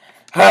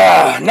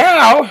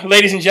 now,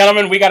 ladies and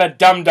gentlemen, we got a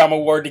Dum Dum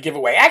Award to give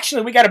away.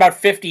 Actually, we got about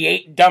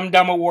 58 Dum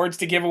Dum Awards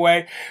to give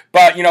away,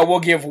 but, we'll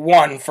give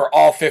one for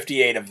all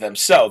 58 of them.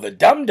 So, the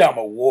Dum Dum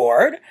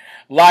Award,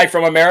 live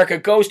from America,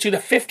 goes to the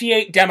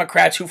 58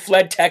 Democrats who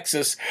fled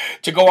Texas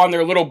to go on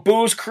their little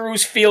booze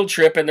cruise field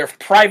trip in their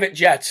private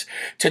jets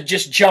to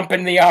just jump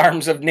in the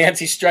arms of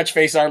Nancy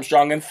Stretchface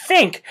Armstrong and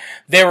think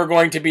they were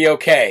going to be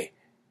okay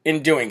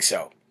in doing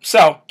so.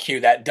 So, cue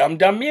that Dum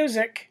Dum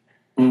music.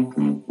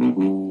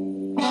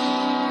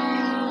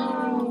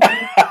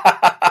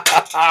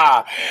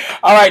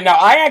 All right, now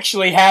I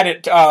actually had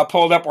it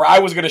pulled up where I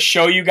was going to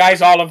show you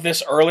guys all of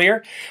this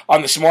earlier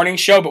on this morning's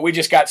show, but we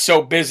just got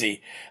so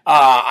busy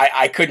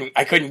I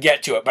couldn't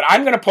get to it. But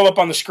I'm going to pull up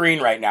on the screen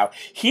right now.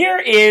 Here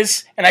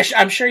is, and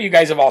I'm sure you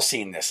guys have all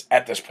seen this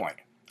at this point.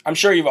 I'm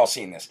sure you've all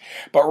seen this.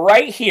 But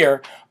right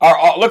here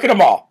are look at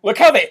them all. Look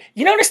how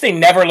you notice they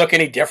never look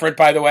any different,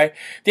 by the way?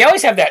 They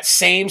always have that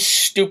same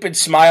stupid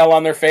smile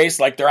on their face,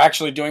 like they're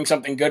actually doing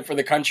something good for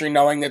the country,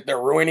 knowing that they're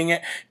ruining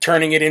it,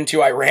 turning it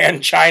into Iran,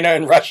 China,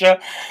 and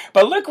Russia.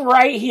 But look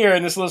right here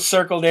in this little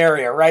circled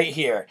area, right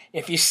here.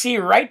 If you see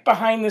right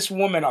behind this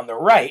woman on the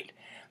right,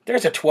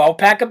 there's a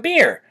 12-pack of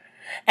beer.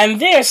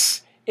 And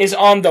this is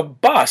on the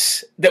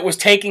bus that was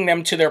taking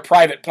them to their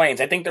private planes.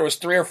 I think there was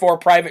 3 or 4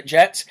 private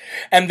jets,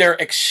 and their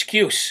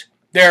excuse,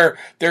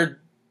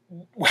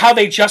 how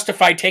they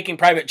justified taking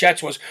private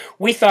jets was,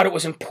 we thought it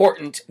was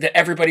important that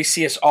everybody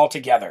see us all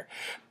together.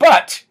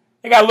 But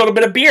They got a little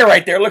bit of beer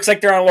right there. It looks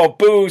like they're on a little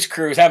booze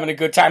cruise having a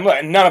good time. Look,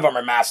 and none of them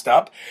are masked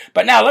up.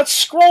 But now let's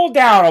scroll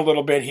down a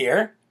little bit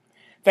here.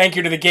 Thank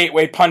you to the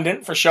Gateway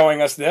Pundit for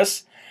showing us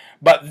this.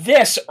 But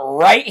this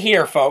right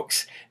here,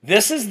 folks,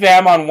 this is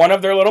them on one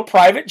of their little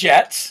private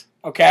jets,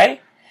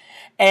 okay?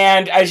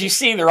 And as you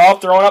see, they're all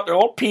throwing up their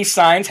little peace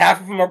signs.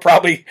 Half of them are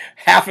probably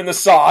half in the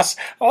sauce.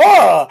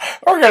 Oh,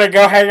 we're going to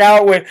go hang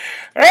out with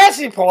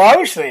Nancy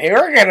Pelosi.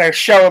 We're going to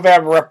show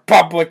them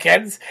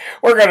Republicans.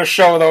 We're going to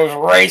show those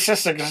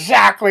racists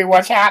exactly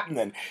what's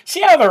happening.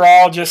 See how they're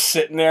all just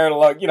sitting there,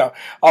 like,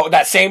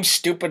 that same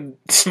stupid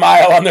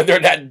smile on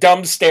that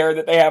dumb stare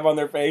that they have on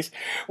their face.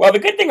 Well, the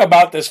good thing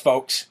about this,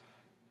 folks,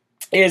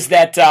 is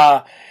that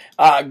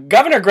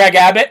Governor Greg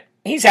Abbott,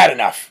 he's had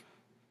enough.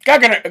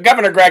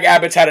 Governor Greg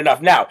Abbott's had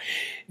enough. Now,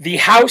 the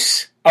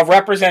House of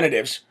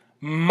Representatives,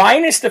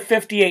 minus the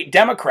 58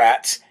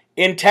 Democrats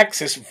in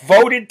Texas,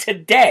 voted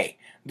today,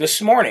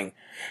 this morning,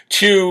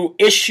 to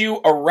issue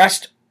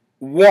arrest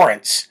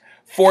warrants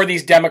for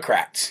these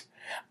Democrats.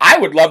 I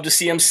would love to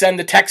see them send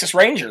the Texas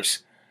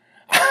Rangers.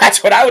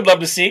 That's what I would love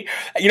to see.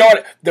 You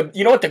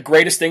know what the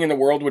greatest thing in the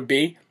world would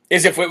be?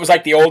 Is if it was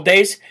like the old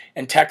days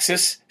and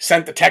Texas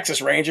sent the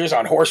Texas Rangers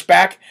on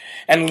horseback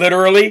and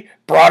literally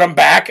brought them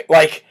back,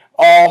 like,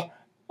 all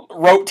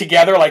wrote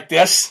together like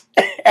this,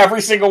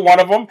 every single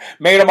one of them,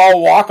 made them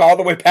all walk all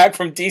the way back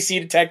from D.C.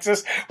 to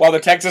Texas while the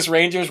Texas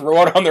Rangers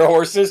rode on their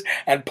horses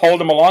and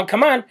pulled them along.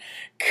 Come on,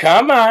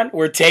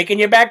 we're taking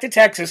you back to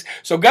Texas.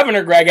 So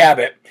Governor Greg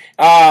Abbott,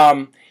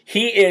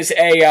 he's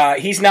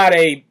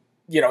in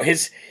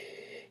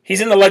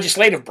the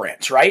legislative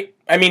branch, right?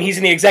 I mean, he's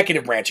in the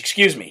executive branch,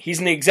 excuse me. He's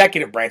in the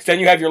executive branch.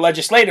 Then you have your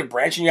legislative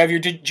branch and you have your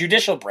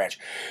judicial branch.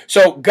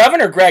 So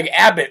Governor Greg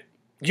Abbott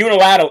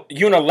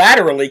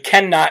unilaterally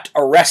cannot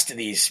arrest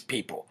these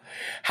people.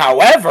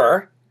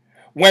 However,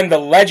 when the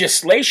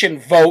legislation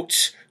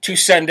votes to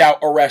send out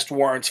arrest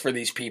warrants for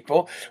these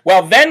people,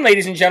 well then,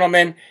 ladies and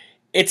gentlemen,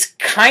 it's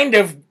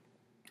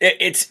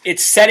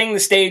setting the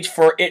stage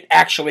for it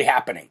actually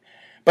happening.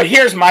 But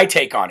here's my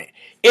take on it.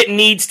 It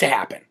needs to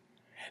happen.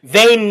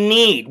 They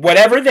need,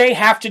 whatever they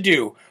have to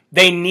do,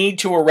 they need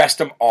to arrest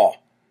them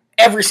all.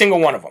 Every single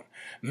one of them.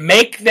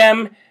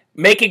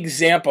 Make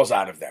examples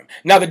out of them.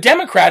 Now, the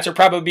Democrats are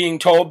probably being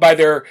told by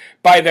their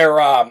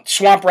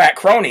swamp rat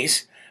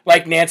cronies,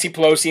 like Nancy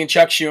Pelosi and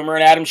Chuck Schumer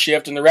and Adam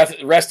Schiff and the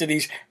rest of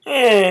these,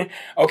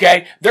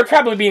 okay? They're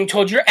probably being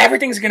told,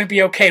 everything's going to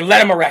be okay. Let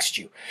them arrest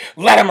you.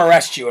 Let them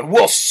arrest you, and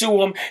we'll sue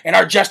them, and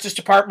our Justice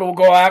Department will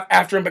go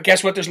after them. But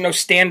guess what? There's no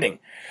standing.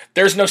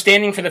 There's no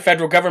standing for the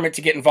federal government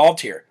to get involved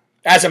here.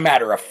 As a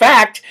matter of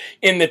fact,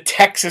 in the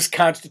Texas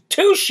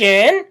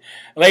Constitution,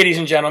 ladies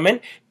and gentlemen,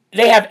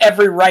 they have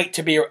every right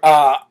to be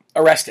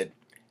arrested.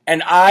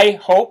 And I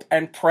hope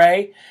and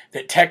pray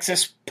that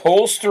Texas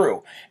pulls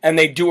through and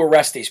they do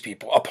arrest these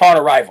people upon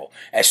arrival.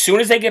 As soon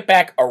as they get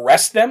back,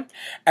 arrest them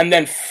and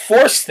then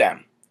force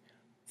them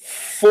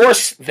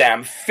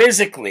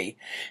physically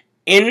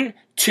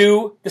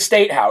into the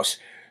State House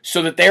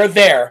so that they're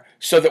there,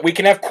 so that we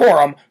can have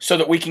quorum, so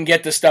that we can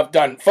get this stuff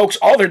done. Folks,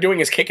 all they're doing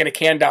is kicking a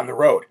can down the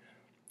road.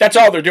 That's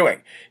all they're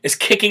doing, is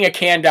kicking a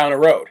can down the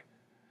road.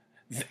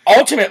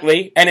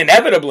 Ultimately and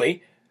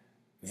inevitably,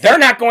 they're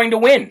not going to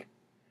win.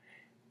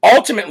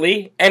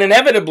 Ultimately and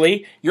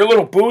inevitably, your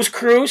little booze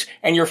cruise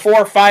and your four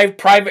or five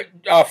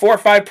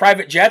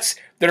private jets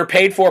that are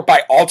paid for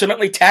by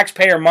ultimately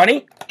taxpayer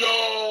money.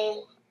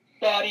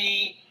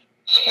 Nobody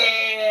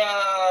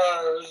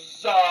cares.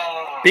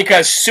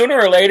 Because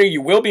sooner or later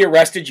you will be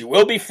arrested, you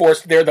will be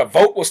forced there, the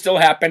vote will still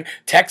happen,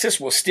 Texas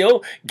will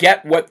still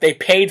get what they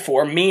paid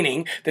for,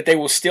 meaning that they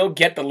will still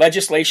get the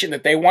legislation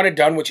that they wanted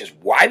done, which is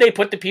why they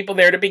put the people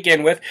there to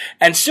begin with,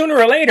 and sooner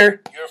or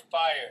later, you're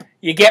fired.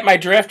 You get my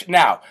drift?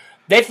 Now,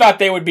 they thought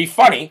they would be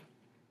funny,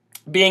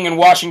 being in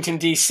Washington,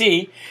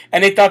 D.C.,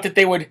 and they thought that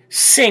they would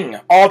sing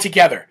all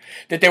together,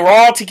 that they were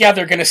all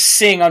together going to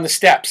sing on the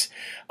steps.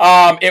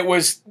 It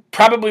was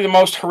probably the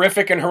most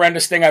horrific and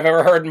horrendous thing I've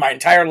ever heard in my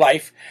entire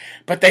life,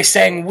 but they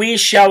sang "We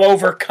Shall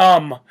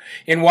Overcome"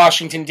 in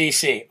Washington,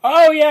 D.C.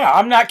 Oh, yeah,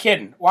 I'm not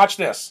kidding. Watch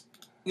this.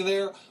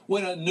 There,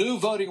 when a new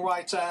Voting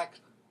Rights Act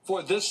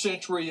for this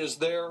century is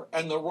there,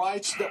 and the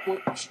rights that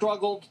were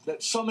struggled,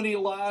 that so many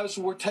lives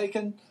were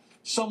taken,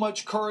 so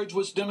much courage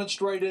was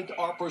demonstrated,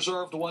 are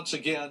preserved once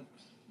again.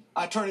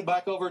 I turn it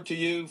back over to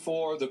you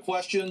for the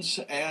questions,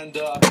 and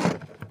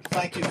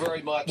thank you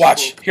very much.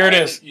 Watch, here it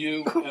is.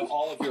 You and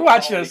all of your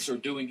Watch colleagues this. are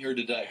doing here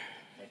today.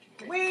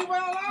 We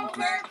will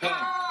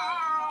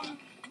overcome.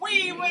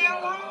 We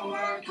will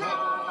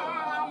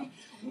overcome.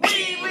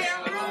 We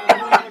will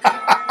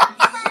overcome.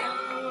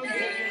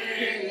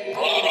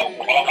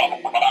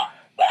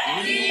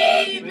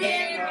 We've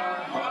been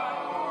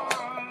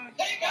hard.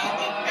 Take out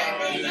the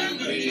papers and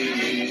the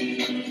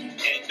trees, and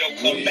don't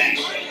come back.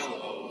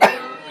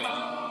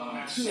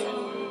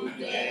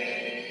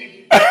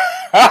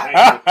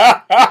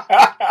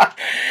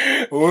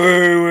 We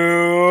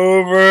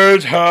will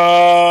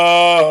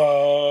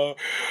overcome.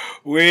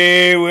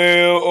 We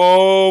will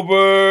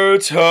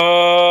overcome.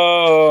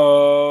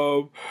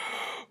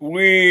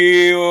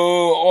 We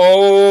will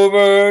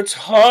Roberts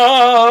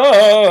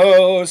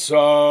house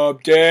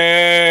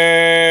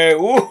update.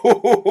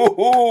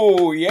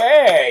 Ooh,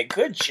 yay,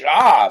 good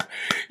job.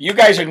 You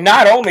guys are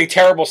not only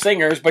terrible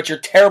singers, but you're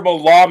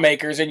terrible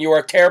lawmakers, and you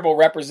are terrible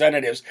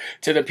representatives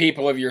to the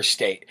people of your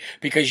state.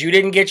 Because you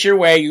didn't get your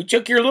way. You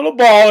took your little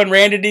ball and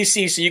ran to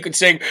D.C. so you could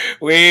sing,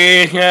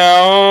 "We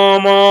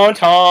shall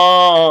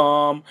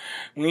overcome,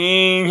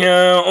 we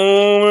shall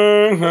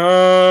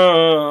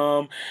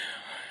overcome."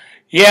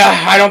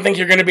 Yeah, I don't think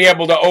you're going to be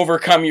able to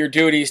overcome your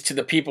duties to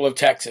the people of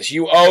Texas.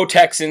 You owe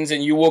Texans,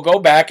 and you will go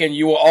back, and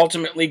you will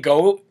ultimately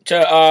go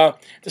to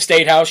the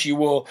State House. You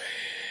will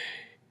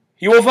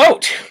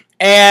vote,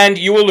 and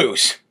you will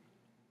lose.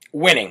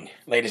 Winning,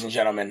 ladies and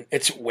gentlemen.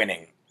 It's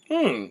winning.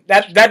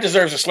 That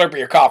deserves a slurp of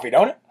your coffee,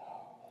 don't it?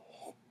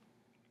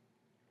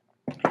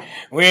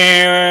 We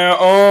will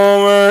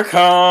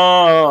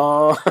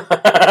overcome.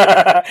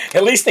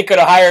 At least they could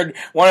have hired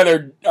one of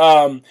their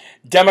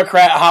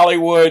Democrat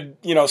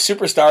Hollywood,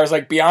 superstars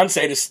like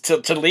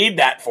Beyonce to lead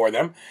that for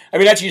them. I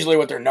mean, that's usually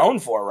what they're known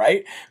for,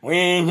 right?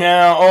 We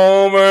shall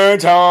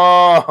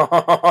overcome.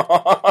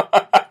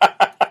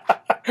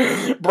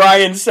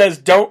 Brian says,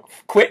 don't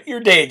quit your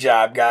day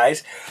job,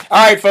 guys.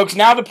 All right, folks,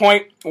 now the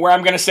point where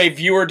I'm going to say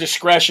viewer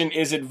discretion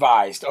is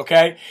advised,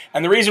 okay?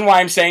 And the reason why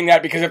I'm saying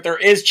that, because if there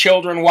is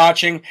children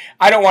watching,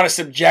 I don't want to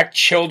subject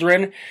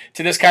children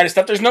to this kind of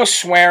stuff. There's no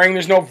swearing.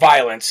 There's no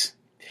violence.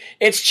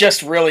 It's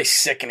just really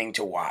sickening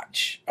to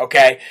watch,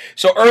 okay?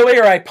 So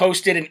earlier I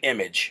posted an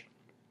image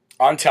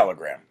on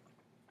Telegram,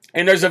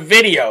 and there's a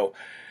video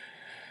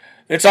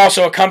it's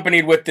also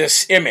accompanied with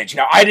this image.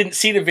 Now, I didn't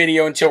see the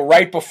video until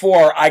right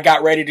before I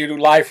got ready to do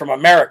Live from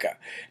America.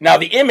 Now,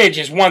 the image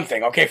is one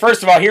thing. Okay,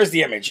 first of all, here's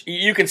the image.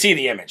 You can see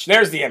the image.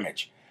 There's the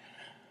image.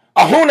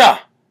 Ahuna,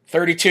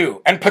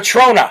 32, and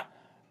Patrona,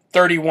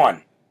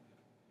 31.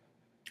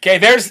 Okay,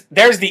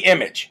 there's the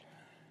image.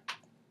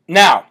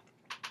 Now,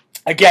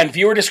 again,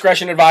 viewer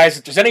discretion advised.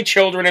 If there's any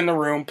children in the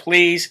room,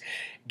 please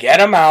get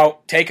them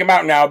out. Take them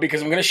out now,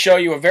 because I'm going to show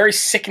you a very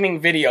sickening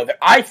video that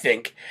I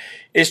think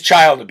is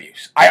child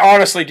abuse. I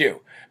honestly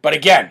do. But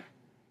again,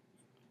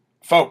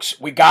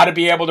 folks, we got to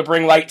be able to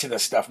bring light to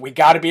this stuff. We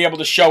got to be able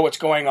to show what's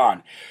going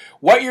on.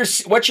 What you're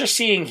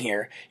seeing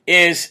here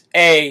is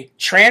a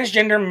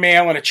transgender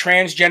male and a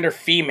transgender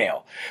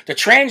female. The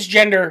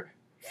transgender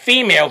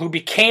female who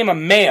became a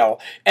male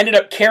ended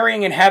up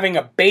carrying and having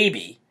a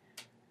baby.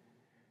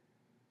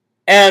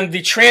 And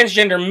the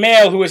transgender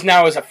male, who is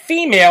now as a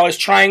female, is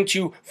trying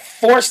to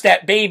force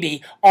that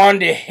baby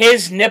onto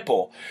his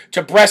nipple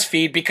to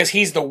breastfeed because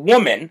he's the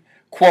woman,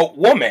 quote,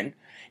 woman.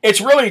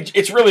 It's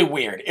really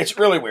weird. It's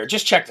really weird.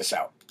 Just check this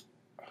out.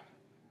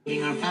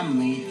 In our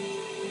family.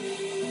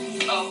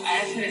 Oh,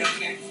 I put it up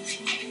here.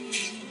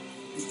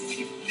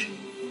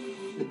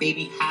 The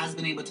baby has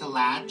been able to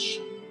latch,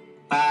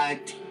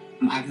 but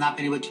I've not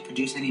been able to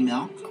produce any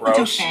milk. Gross.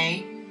 It's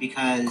okay.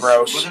 Because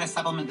we're going to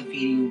supplement the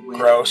feeding with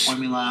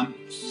formula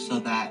so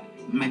that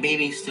my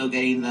baby's still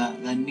getting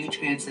the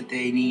nutrients that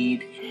they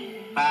need,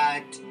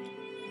 but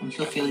I'm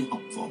still feeling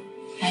hopeful.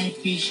 I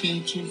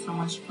appreciate you so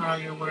much for all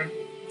your work.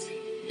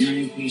 And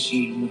I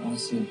appreciate you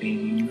also,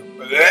 baby.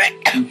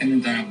 I'm kind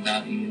of done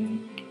without you.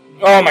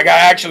 Oh my God,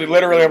 I actually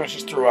literally almost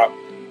just threw up.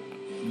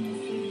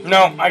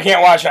 No, I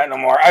can't watch that no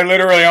more. I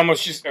literally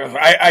almost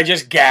I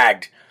just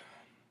gagged.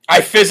 I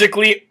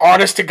physically,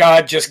 honest to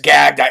God, just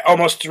gagged. I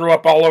almost threw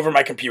up all over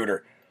my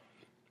computer.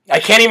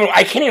 I can't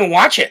even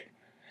watch it.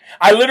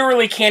 I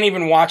literally can't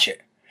even watch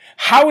it.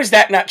 How is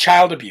that not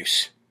child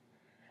abuse?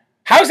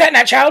 How is that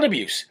not child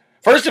abuse?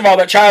 First of all,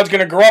 that child's going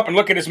to grow up and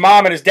look at his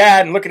mom and his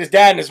dad and look at his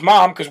dad and his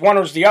mom, because one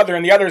is the other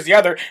and the other is the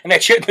other, and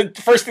the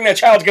first thing that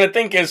child's going to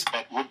think is...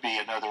 That would be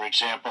another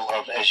example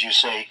of, as you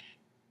say,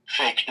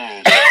 fake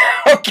news.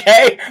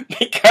 Okay,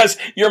 because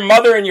your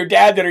mother and your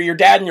dad that are your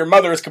dad and your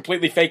mother is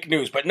completely fake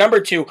news. But number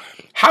two,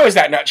 how is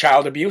that not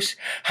child abuse?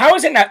 How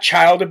is it not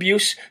child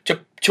abuse to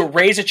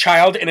raise a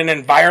child in an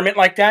environment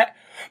like that?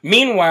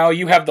 Meanwhile,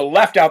 you have the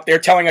left out there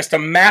telling us to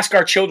mask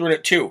our children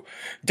at 2.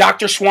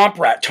 Dr. Swamp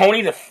Rat,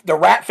 Tony the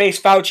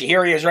rat-faced Fauci,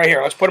 here he is right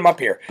here. Let's put him up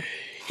here.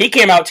 He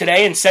came out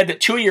today and said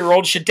that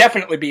 2-year-olds should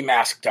definitely be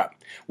masked up.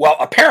 Well,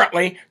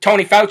 apparently,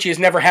 Tony Fauci has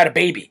never had a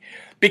baby.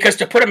 Because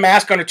to put a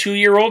mask on a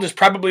 2-year-old is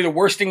probably the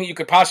worst thing that you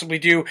could possibly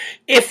do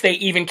if they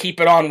even keep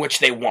it on, which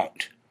they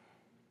won't.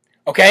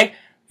 Okay?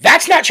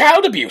 That's not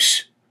child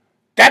abuse.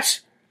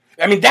 That's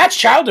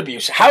child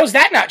abuse. How is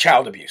that not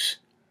child abuse?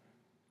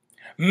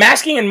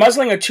 Masking and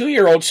muzzling a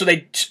 2-year-old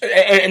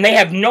and they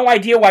have no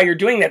idea why you're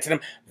doing that to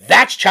them,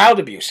 that's child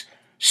abuse.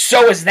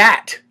 So is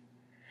that.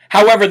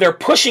 However, they're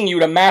pushing you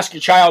to mask your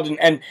child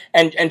and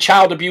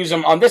child abuse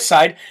them on this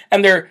side,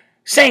 and they're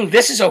saying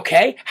this is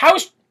okay? How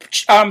is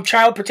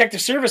Child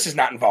Protective Services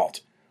not involved?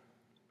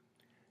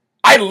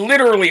 I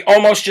literally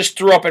almost just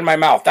threw up in my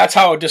mouth. That's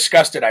how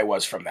disgusted I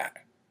was from that.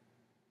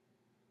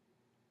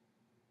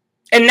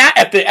 And not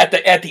at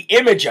the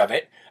image of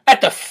it,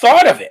 at the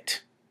thought of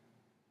it.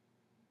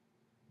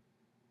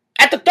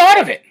 At the thought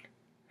of it.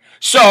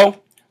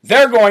 So,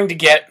 they're going to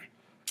get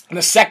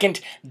the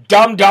second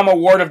Dumb Dumb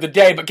Award of the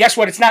day. But guess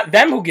what? It's not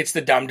them who gets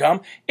the Dumb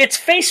Dumb. It's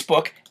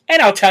Facebook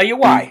And I'll tell you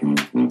why.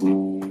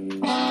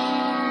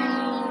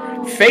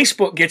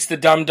 Facebook gets the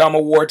Dumb Dumb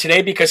Award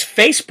today because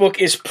Facebook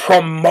is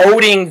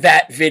promoting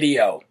that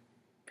video.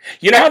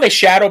 You know how they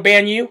shadow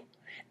ban you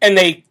and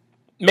they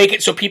make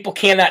it so people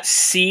cannot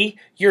see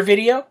your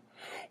video?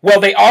 Well,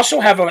 they also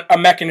have a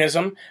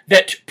mechanism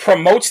that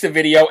promotes the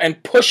video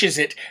and pushes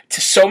it to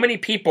so many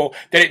people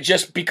that it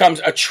just becomes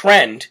a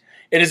trend.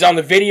 It is on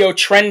the video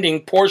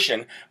trending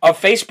portion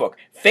of Facebook.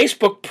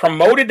 Facebook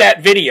promoted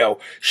that video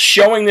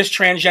showing this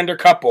transgender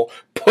couple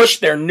push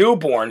their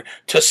newborn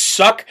to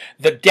suck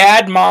the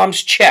dad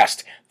mom's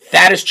chest.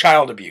 That is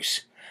child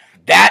abuse.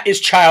 That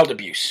is child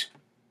abuse.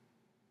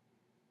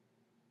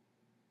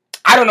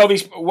 I don't know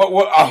these,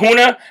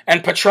 Ahuna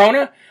and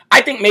Patrona.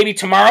 I think maybe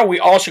tomorrow we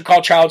all should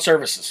call child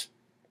services.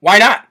 Why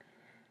not?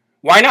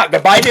 Why not? The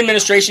Biden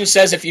administration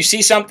says if you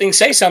see something,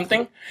 say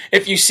something.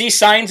 If you see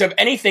signs of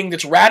anything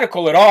that's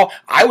radical at all,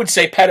 I would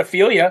say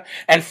pedophilia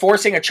and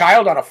forcing a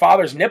child on a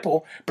father's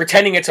nipple,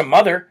 pretending it's a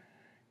mother,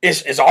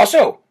 is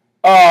also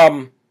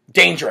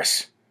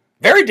dangerous.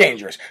 Very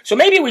dangerous. So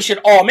maybe we should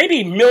all,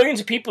 maybe millions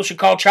of people should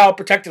call Child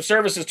Protective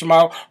Services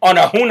tomorrow on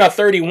Ahuna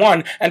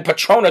 31 and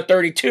Patrona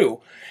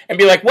 32 and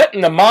be like, what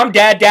in the mom,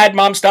 dad,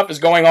 mom stuff is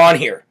going on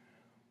here?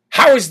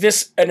 How is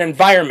this an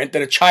environment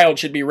that a child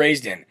should be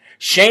raised in?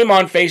 Shame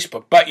on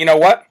Facebook. But you know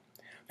what?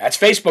 That's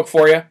Facebook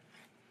for you.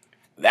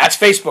 That's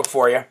Facebook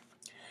for you.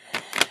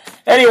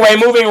 Anyway,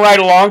 moving right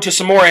along to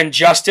some more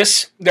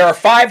injustice. There are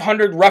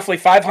roughly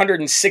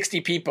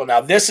 560 people.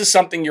 Now, this is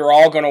something you're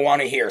all going to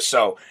want to hear.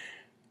 So,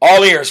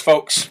 all ears,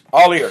 folks.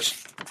 All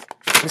ears.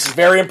 This is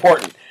very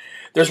important.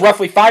 There's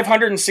roughly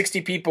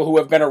 560 people who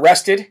have been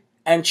arrested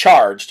and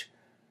charged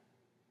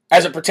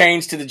as it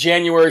pertains to the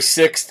January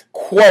 6th,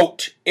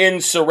 quote,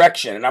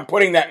 insurrection. And I'm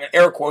putting that in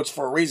air quotes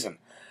for a reason.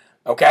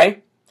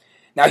 Okay?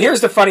 Now,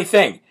 here's the funny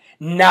thing.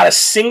 Not a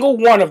single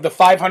one of the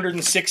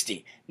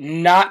 560,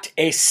 not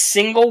a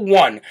single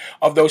one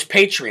of those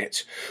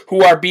patriots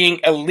who are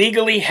being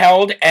illegally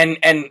held and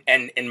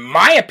in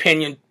my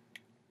opinion,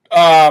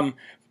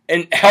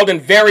 held in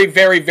very,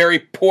 very, very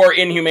poor,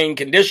 inhumane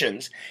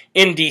conditions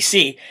in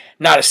D.C.,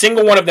 not a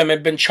single one of them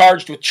have been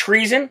charged with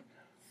treason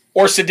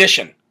or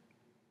sedition.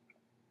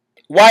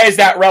 Why is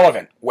that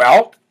relevant?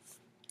 Well,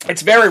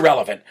 it's very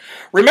relevant.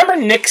 Remember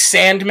Nick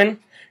Sandman?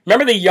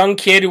 Remember the young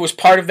kid who was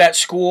part of that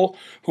school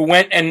who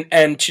went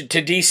and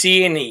to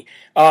D.C. and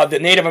the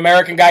Native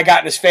American guy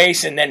got in his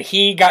face and then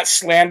he got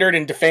slandered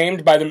and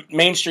defamed by the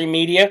mainstream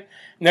media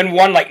and then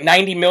won like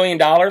 $90 million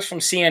from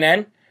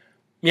CNN?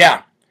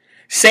 Yeah.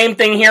 Same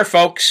thing here,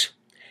 folks.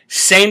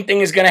 Same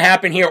thing is going to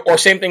happen here, or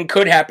same thing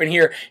could happen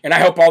here, and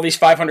I hope all these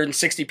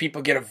 560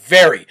 people get a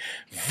very,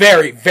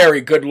 very, very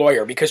good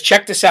lawyer, because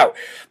check this out.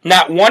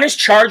 Not one is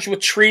charged with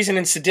treason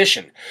and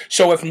sedition.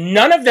 So if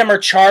none of them are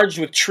charged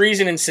with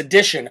treason and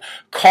sedition,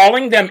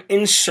 calling them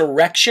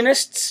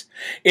insurrectionists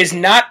is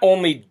not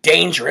only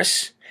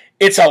dangerous,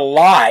 it's a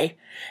lie,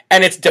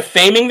 and it's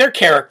defaming their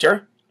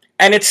character,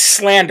 and it's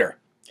slander.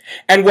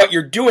 And what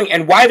you're doing,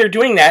 and why they're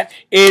doing that,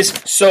 is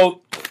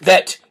so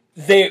that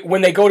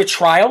when they go to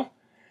trial,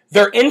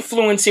 they're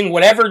influencing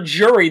whatever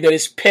jury that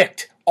is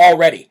picked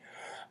already.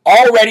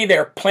 Already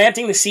they're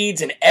planting the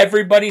seeds in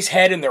everybody's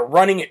head and they're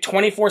running it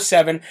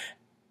 24/7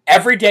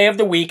 every day of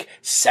the week,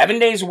 7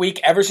 days a week,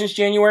 ever since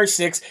January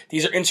 6th.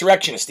 These are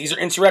insurrectionists. These are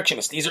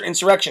insurrectionists. These are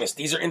insurrectionists.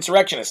 These are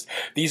insurrectionists.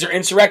 These are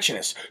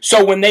insurrectionists.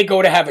 So when they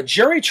go to have a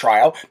jury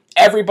trial,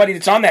 everybody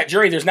that's on that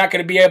jury, there's not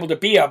going to be able to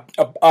be a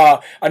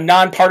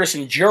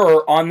nonpartisan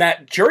juror on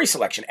that jury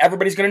selection.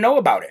 Everybody's going to know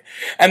about it.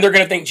 And they're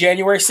going to think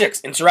January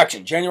 6th,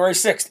 insurrection. January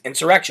 6th,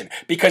 insurrection.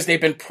 Because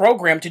they've been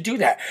programmed to do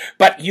that.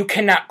 But you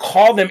cannot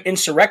call them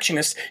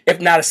insurrectionists if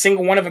not a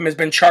single one of them has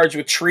been charged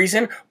with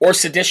treason or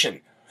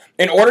sedition.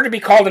 In order to be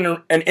called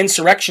an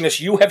insurrectionist,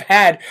 you would have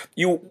had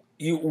to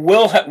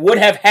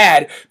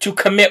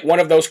commit one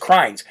of those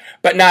crimes.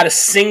 But not a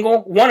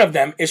single one of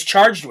them is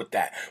charged with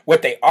that.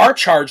 What they are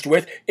charged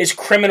with is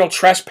criminal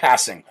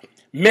trespassing,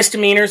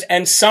 misdemeanors,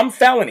 and some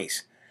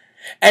felonies.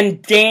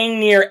 And dang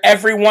near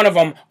every one of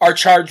them are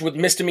charged with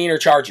misdemeanor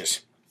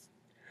charges.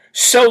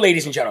 So,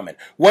 ladies and gentlemen,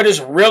 what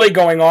is really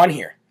going on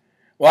here?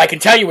 Well, I can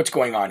tell you what's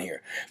going on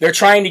here. They're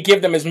trying to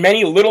give them as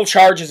many little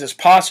charges as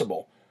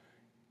possible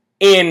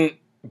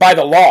by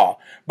the law,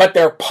 but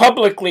they're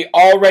publicly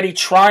already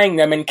trying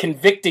them and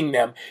convicting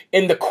them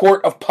in the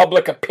court of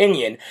public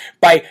opinion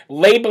by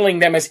labeling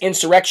them as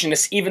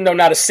insurrectionists, even though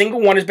not a single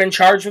one has been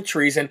charged with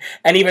treason,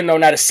 and even though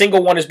not a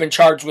single one has been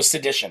charged with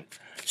sedition.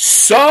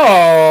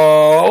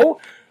 So,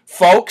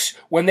 folks,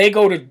 when they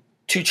go to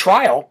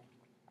trial,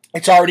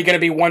 it's already going to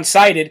be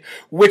one-sided,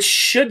 which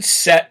should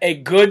set a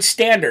good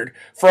standard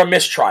for a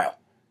mistrial.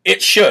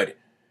 It should.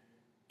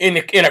 In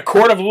a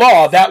court of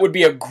law, that would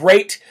be a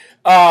great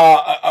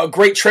a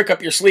great trick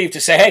up your sleeve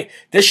to say, hey,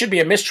 this should be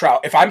a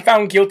mistrial. If I'm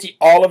found guilty,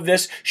 all of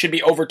this should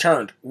be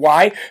overturned.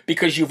 Why?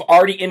 Because you've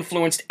already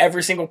influenced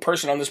every single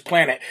person on this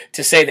planet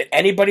to say that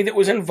anybody that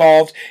was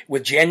involved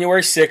with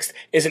January 6th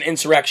is an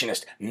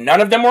insurrectionist. None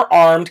of them were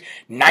armed.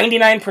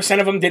 99%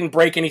 of them didn't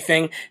break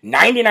anything.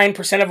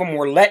 99% of them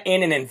were let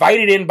in and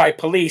invited in by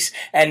police,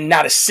 and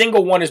not a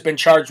single one has been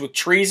charged with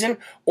treason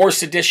or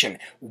sedition,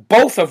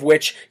 both of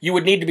which you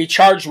would need to be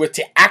charged with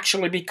to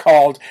actually be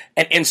called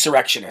an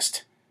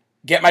insurrectionist.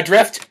 Get my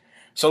drift?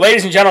 So,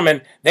 ladies and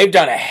gentlemen, they've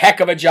done a heck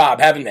of a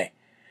job, haven't they?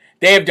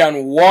 They have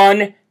done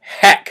one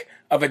heck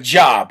of a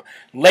job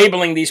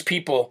labeling these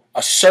people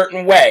a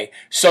certain way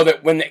so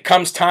that when it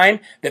comes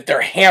time that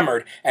they're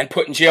hammered and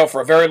put in jail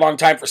for a very long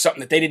time for something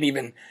that they didn't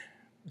even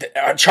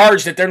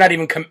charge, that they're not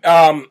even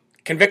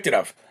convicted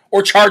of,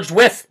 or charged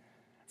with,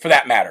 for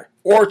that matter,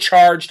 or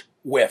charged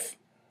with.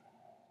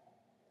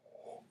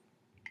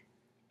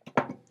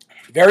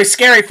 Very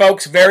scary,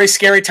 folks. Very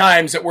scary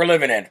times that we're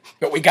living in.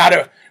 But we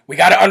gotta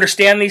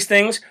understand these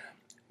things.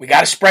 We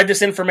gotta spread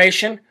this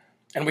information,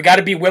 and we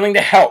gotta be willing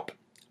to help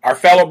our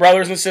fellow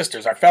brothers and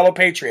sisters, our fellow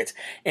patriots,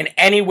 in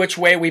any which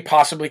way we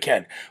possibly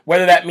can.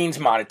 Whether that means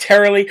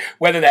monetarily,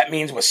 whether that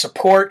means with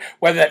support,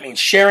 whether that means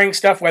sharing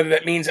stuff, whether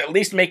that means at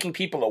least making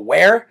people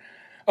aware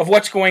of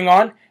what's going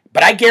on.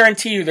 But I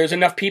guarantee you there's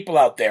enough people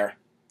out there.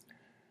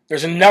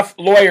 There's enough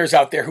lawyers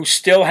out there who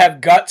still have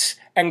guts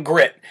and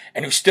grit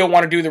and who still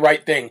want to do the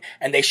right thing,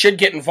 and they should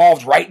get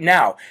involved right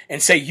now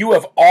and say,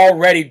 you've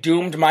already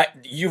doomed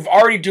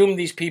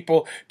these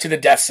people to the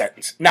death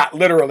sentence. Not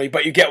literally,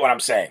 but you get what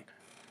I'm saying.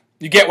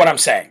 You get what I'm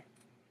saying.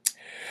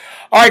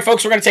 All right,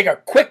 folks, we're going to take a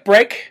quick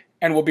break,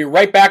 and we'll be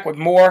right back with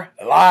more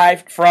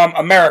Live from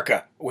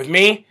America with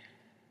me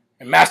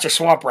and Master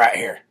Swamp Rat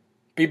here.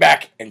 Be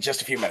back in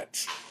just a few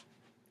minutes.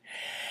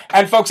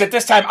 And folks, at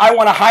this time, I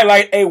want to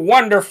highlight a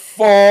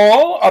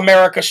wonderful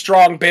America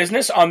Strong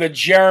business on the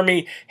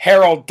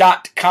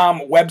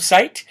JeremyHerald.com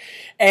website.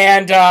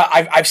 And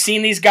I've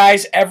seen these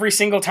guys every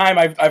single time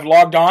I've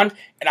logged on,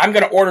 and I'm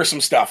going to order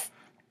some stuff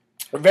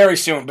very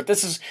soon. But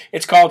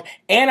it's called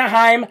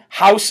Anaheim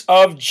House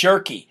of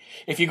Jerky.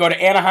 If you go to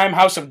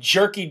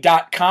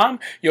AnaheimHouseOfJerky.com,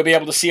 you'll be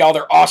able to see all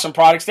their awesome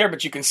products there,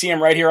 but you can see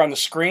them right here on the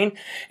screen.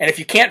 And if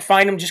you can't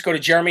find them, just go to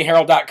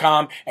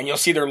JeremyHerald.com and you'll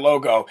see their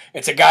logo.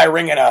 It's a guy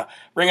ringing a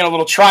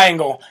little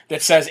triangle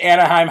that says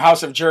Anaheim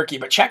House of Jerky.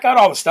 But check out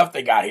all the stuff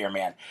they got here,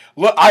 man.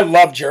 Look, I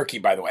love jerky,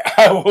 by the way.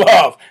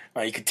 Well,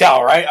 you can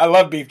tell, right? I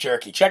love beef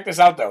jerky. Check this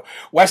out, though.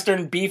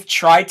 Western beef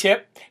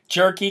tri-tip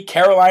jerky,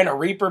 Carolina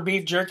Reaper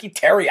beef jerky,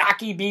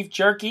 teriyaki beef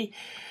jerky.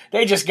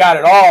 They just got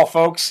it all,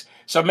 folks.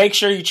 So make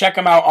sure you check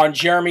them out on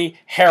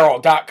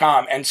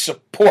JeremyHerald.com and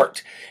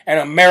support an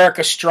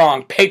America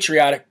Strong,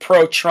 patriotic,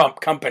 pro-Trump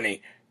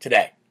company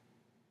today.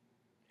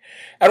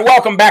 And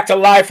welcome back to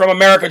Live from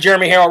America.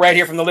 Jeremy Herald right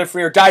here from the Live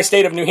Free or Die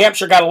state of New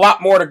Hampshire. Got a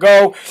lot more to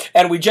go.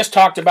 And we just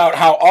talked about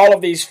how all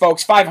of these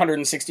folks,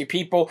 560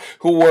 people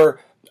who were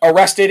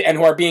arrested and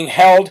who are being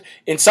held,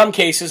 in some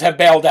cases have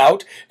bailed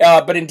out,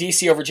 but in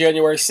D.C. over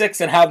January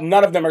 6th, and how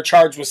none of them are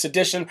charged with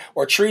sedition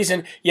or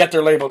treason, yet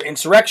they're labeled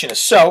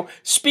insurrectionists. So,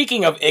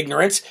 speaking of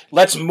ignorance,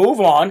 let's move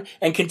on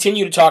and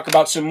continue to talk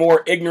about some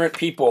more ignorant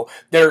people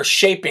that are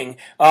shaping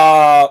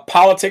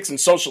politics and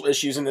social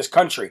issues in this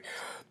country.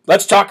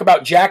 Let's talk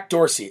about Jack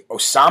Dorsey,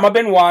 Osama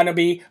bin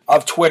Wannabe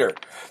of Twitter,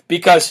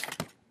 because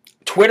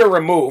Twitter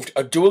removed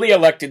a duly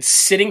elected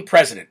sitting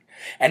president.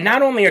 And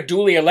not only a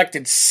duly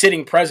elected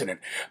sitting president,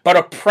 but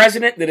a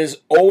president that is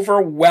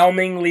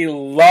overwhelmingly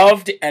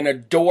loved and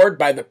adored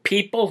by the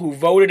people who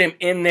voted him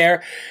in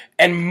there,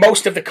 and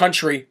most of the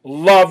country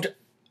loved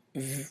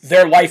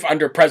their life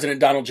under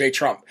President Donald J.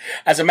 Trump.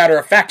 As a matter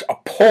of fact, a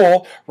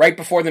poll right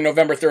before the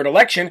November 3rd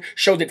election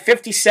showed that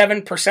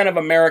 57% of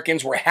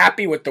Americans were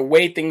happy with the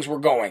way things were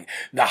going.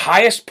 The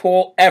highest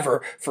poll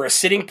ever for a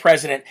sitting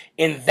president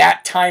in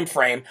that time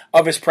frame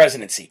of his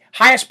presidency.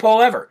 Highest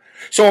poll ever.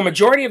 So a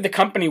majority of the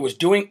country was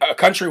doing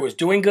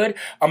good.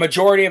 A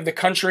majority of the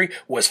country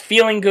was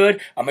feeling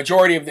good. A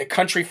majority of the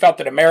country felt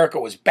that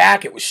America was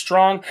back. It was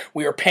strong.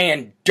 We were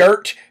paying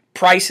dirt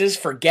prices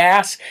for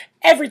gas.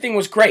 Everything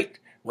was great,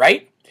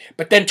 right?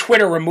 But then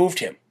Twitter removed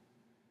him.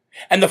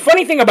 And the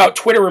funny thing about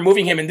Twitter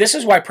removing him, and this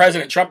is why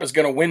President Trump is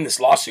going to win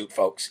this lawsuit,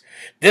 folks.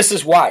 This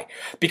is why.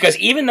 Because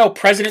even though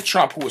President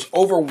Trump, who was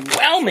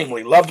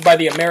overwhelmingly loved by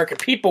the American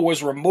people,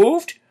 was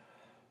removed,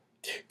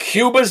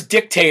 Cuba's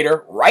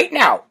dictator right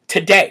now,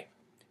 today,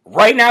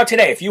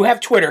 if you have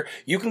Twitter,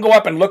 you can go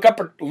up and look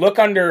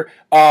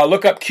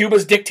up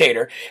Cuba's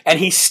dictator, and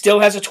he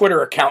still has a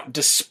Twitter account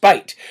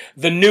despite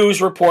the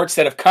news reports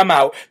that have come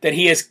out that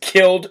he has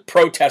killed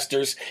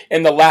protesters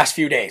in the last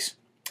few days.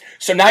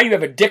 So now you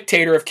have a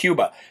dictator of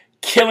Cuba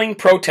killing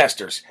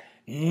protesters,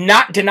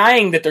 not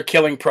denying that they're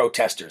killing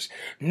protesters.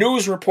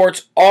 News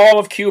reports all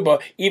of Cuba,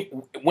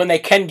 when they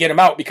can get them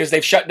out because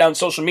they've shut down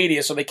social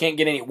media so they can't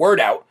get any word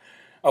out.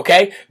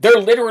 Okay?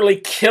 They're literally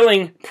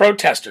killing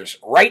protesters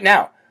right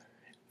now.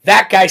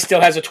 That guy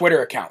still has a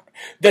Twitter account.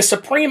 The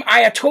Supreme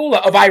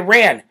Ayatollah of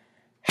Iran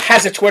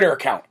has a Twitter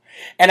account.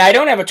 And I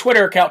don't have a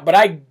Twitter account, but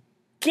I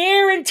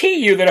guarantee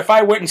you that if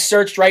I went and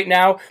searched right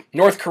now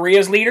North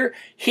Korea's leader,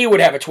 he would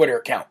have a Twitter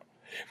account.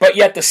 But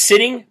yet the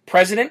sitting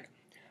president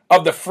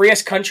of the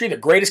freest country, the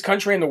greatest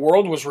country in the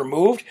world, was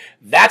removed.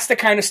 That's the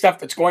kind of stuff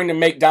that's going to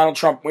make Donald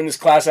Trump win this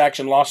class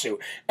action lawsuit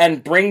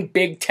and bring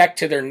big tech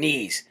to their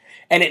knees.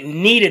 And it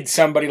needed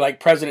somebody like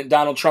President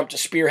Donald Trump to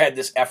spearhead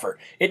this effort.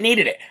 It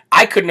needed it.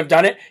 I couldn't have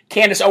done it.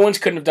 Candace Owens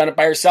couldn't have done it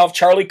by herself.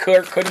 Charlie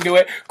Kirk couldn't do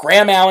it.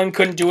 Graham Allen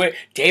couldn't do it.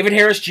 David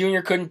Harris Jr.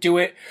 couldn't do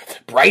it.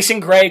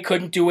 Bryson Gray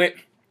couldn't do it.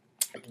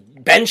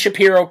 Ben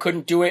Shapiro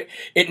couldn't do it.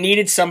 It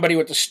needed somebody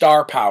with the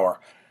star power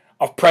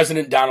of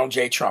President Donald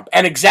J. Trump.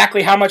 And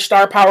exactly how much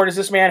star power does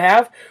this man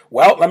have?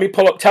 Well, let me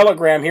pull up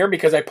Telegram here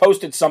because I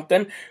posted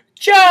something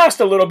just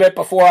a little bit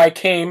before I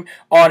came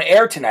on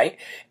air tonight.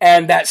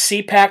 And that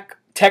CPAC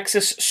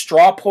Texas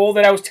straw poll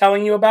that I was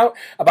telling you about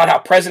how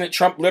President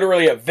Trump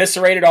literally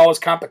eviscerated all his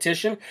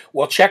competition.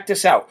 Well, check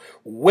this out.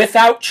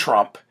 Without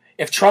Trump,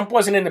 if Trump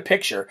wasn't in the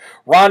picture,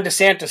 Ron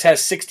DeSantis has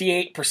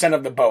 68%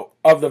 of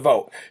the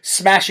vote,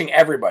 smashing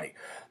everybody.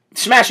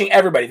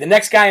 The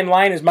next guy in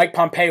line is Mike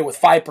Pompeo with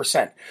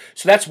 5%.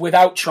 So that's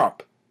without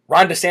Trump.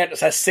 Ron DeSantis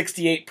has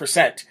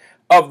 68%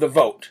 of the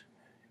vote.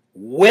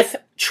 With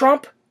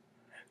Trump,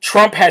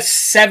 Trump has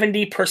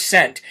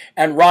 70%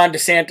 and Ron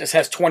DeSantis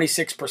has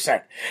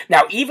 26%.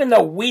 Now, even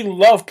though we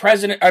love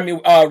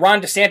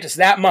Ron DeSantis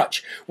that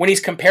much, when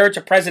he's compared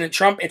to President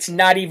Trump, it's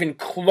not even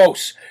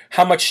close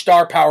how much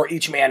star power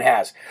each man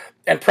has.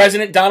 And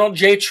President Donald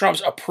J.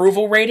 Trump's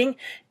approval rating,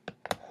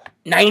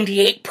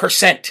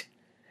 98%.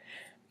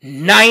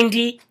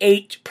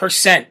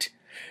 98%.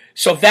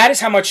 So that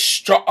is how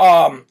much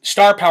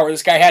star power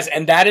this guy has,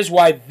 and that is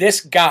why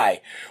this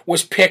guy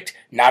was picked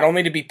not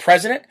only to be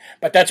president,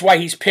 but that's why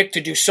he's picked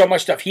to do so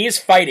much stuff. He is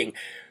fighting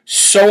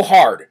so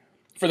hard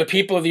for the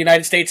people of the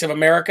United States of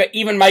America.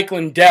 Even Mike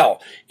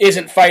Lindell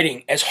isn't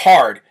fighting as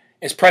hard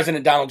as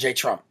President Donald J.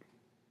 Trump.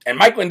 And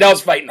Mike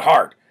Lindell's fighting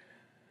hard.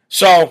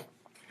 So,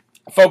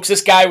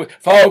 this guy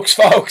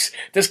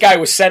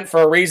was sent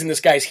for a reason.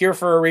 This guy's here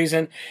for a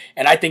reason,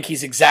 and I think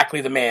he's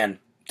exactly the man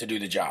to do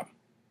the job.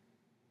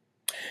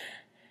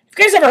 Have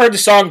you guys ever heard the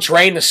song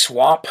Drain the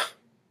Swamp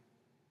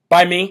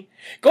by me?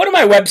 Go to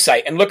my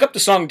website and look up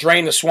the song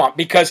Drain the Swamp,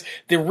 because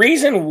the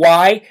reason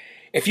why,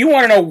 if you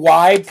want to know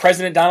why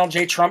President Donald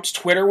J. Trump's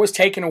Twitter was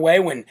taken away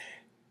when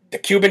the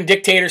Cuban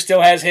dictator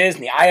still has his,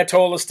 and the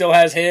Ayatollah still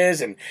has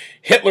his, and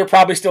Hitler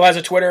probably still has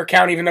a Twitter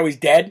account even though he's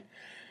dead,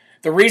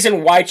 the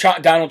reason why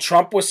Donald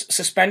Trump was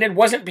suspended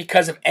wasn't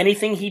because of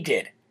anything he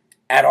did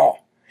at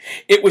all.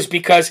 It was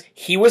because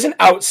he was an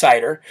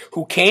outsider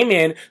who came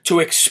in to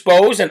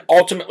expose and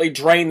ultimately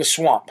drain the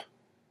swamp.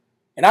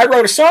 And I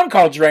wrote a song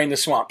called Drain the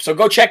Swamp, so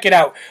go check it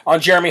out on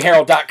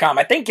JeremyHerald.com.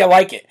 I think you'll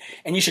like it,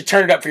 and you should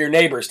turn it up for your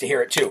neighbors to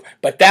hear it too.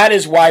 But that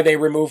is why they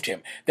removed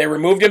him. They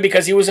removed him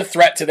because he was a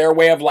threat to their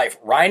way of life,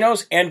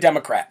 rhinos and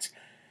Democrats.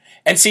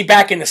 And see,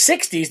 back in the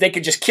 60s, they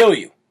could just kill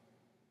you,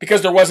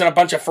 because there wasn't a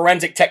bunch of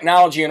forensic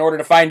technology in order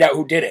to find out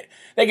who did it.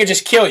 They could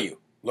just kill you.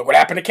 Look what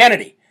happened to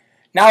Kennedy.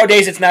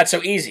 Nowadays, it's not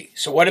so easy.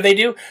 So what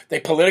do? They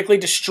politically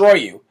destroy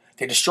you.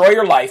 They destroy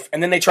your life,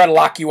 and then they try to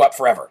lock you up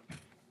forever.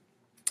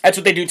 That's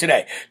what they do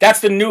today. That's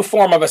the new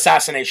form of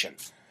assassination.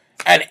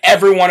 And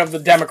every one of the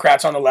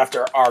Democrats on the left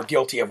are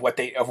guilty of what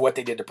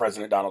they did to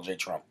President Donald J.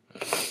 Trump.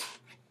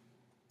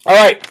 All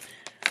right.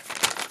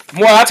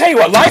 Well, I'll tell you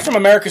what, Live from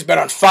America's been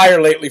on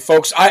fire lately,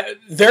 folks.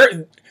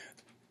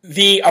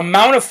 The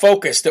amount of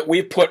focus that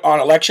we've put on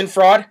election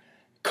fraud,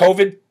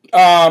 COVID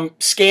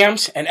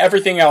scams, and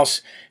everything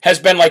else has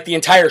been like the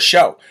entire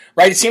show,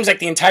 right? It seems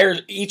like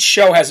each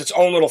show has its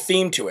own little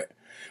theme to it.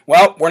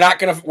 Well, we're not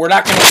gonna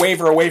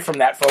waver away from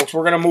that, folks.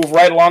 We're gonna move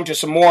right along to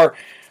some more.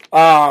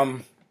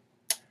 I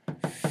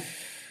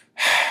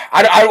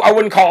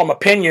wouldn't call them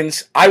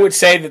opinions. I would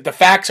say that the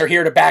facts are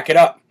here to back it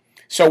up.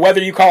 So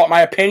whether you call it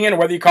my opinion or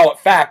whether you call it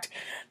fact,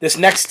 this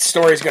next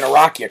story is going to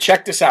rock you.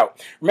 Check this out.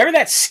 Remember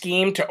that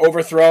scheme to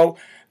overthrow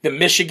the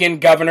Michigan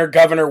Governor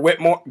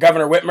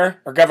Whitmer,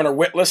 or Governor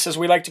Witless, as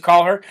we like to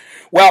call her?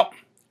 Well,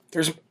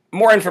 there's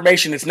more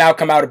information that's now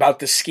come out about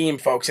this scheme,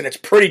 folks, and it's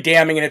pretty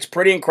damning and it's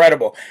pretty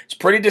incredible. It's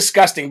pretty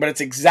disgusting, but it's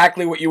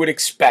exactly what you would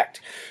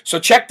expect. So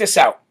check this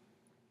out.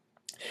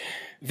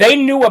 They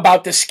knew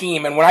about this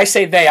scheme, and when I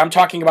say they, I'm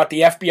talking about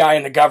the FBI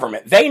and the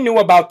government. They knew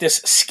about this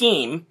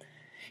scheme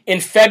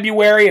in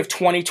February of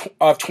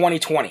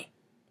 2020.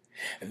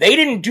 They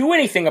didn't do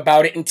anything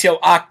about it until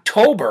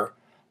October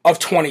of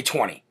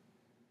 2020.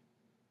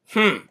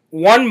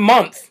 1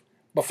 month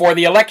before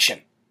the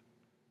election.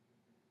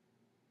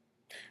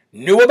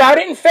 Knew about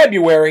it in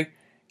February,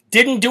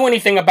 didn't do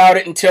anything about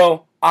it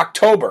until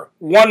October,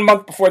 1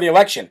 month before the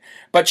election.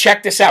 But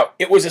check this out.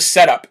 It was a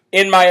setup,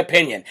 in my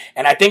opinion.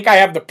 And I think I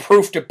have the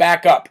proof to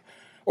back up,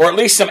 or at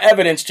least some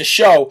evidence to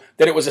show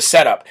that it was a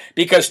setup.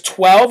 Because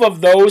 12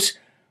 of those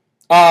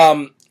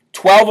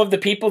 12 of the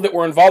people that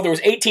were involved, there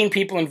was 18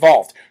 people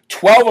involved.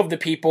 12 of the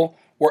people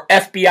were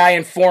FBI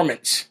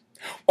informants.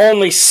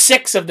 Only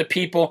 6 of the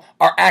people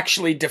are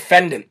actually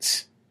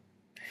defendants.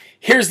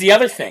 Here's the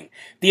other thing.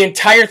 The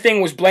entire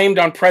thing was blamed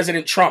on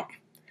President Trump.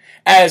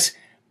 As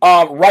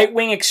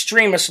right-wing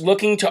extremists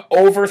looking to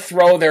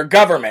overthrow their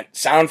government.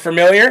 Sound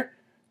familiar?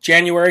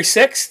 January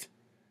 6th?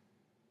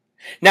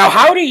 Now,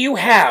 how do you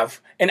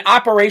have an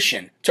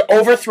operation to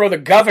overthrow the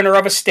governor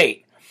of a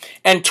state,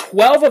 and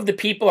 12 of the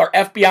people are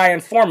FBI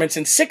informants,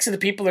 and 6 of the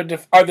people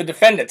are the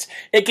defendants?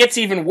 It gets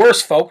even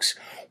worse, folks.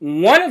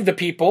 One of the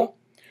people,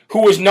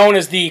 who was known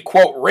as the,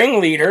 quote,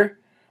 ringleader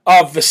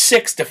of the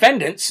 6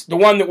 defendants, the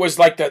one that was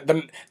like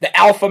the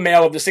alpha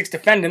male of the 6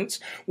 defendants,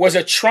 was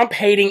a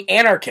Trump-hating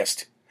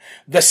anarchist.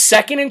 The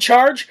second in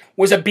charge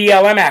was a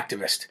BLM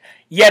activist.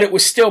 Yet it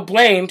was still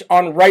blamed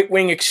on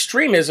right-wing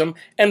extremism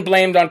and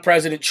blamed on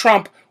President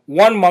Trump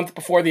 1 month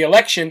before the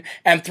election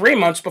and 3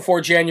 months before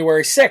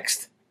January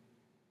 6th.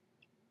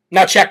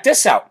 Now check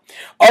this out.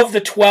 Of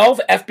the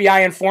 12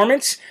 FBI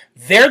informants,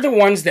 they're the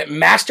ones that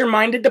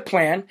masterminded the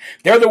plan.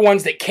 They're the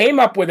ones that came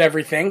up with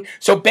everything.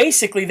 So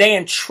basically they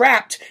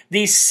entrapped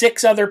these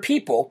 6 other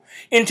people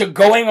into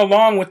going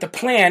along with the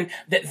plan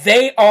that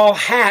they all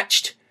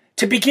hatched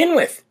to begin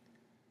with.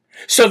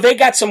 So they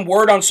got some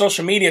word on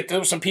social media. There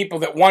were some people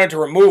that wanted to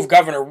remove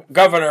Governor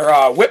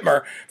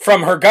Whitmer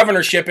from her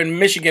governorship in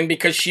Michigan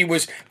because she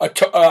was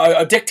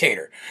a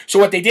dictator. So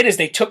what they did is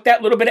they took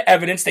that little bit of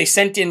evidence. They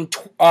sent in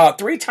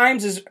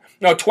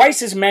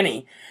twice as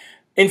many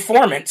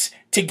informants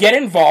to get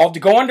involved, to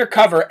go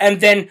undercover,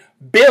 and then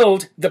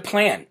build the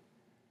plan.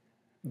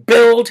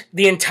 Build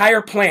the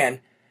entire plan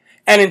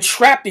and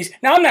entrap these.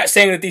 Now, I'm not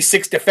saying that these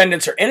 6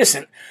 defendants are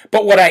innocent,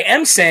 but what I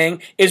am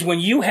saying is when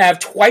you have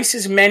twice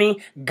as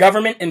many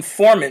government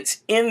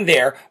informants in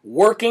there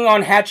working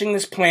on hatching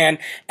this plan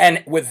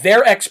and with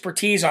their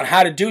expertise on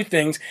how to do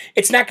things,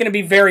 it's not going to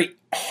be very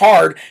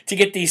hard to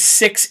get these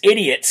 6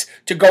 idiots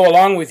to go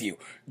along with you.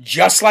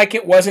 Just like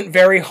it wasn't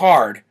very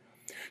hard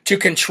to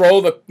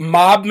control the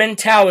mob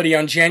mentality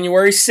on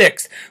January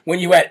 6th when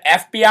you had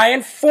FBI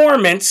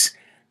informants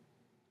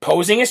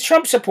posing as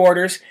Trump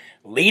supporters,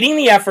 leading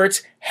the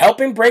efforts,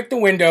 helping break the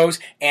windows,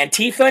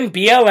 Antifa and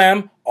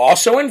BLM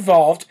also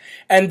involved,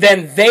 and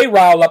then they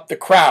rile up the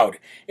crowd.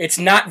 It's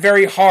not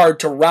very hard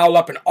to rile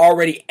up an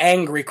already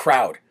angry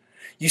crowd.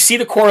 You see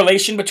the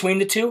correlation between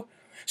the two?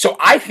 So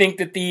I think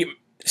that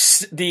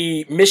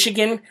the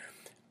Michigan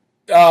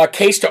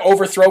case to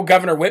overthrow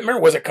Governor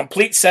Whitmer was a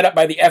complete setup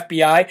by the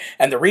FBI,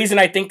 and the reason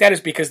I think that is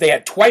because they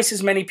had twice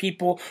as many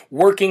people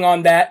working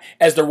on that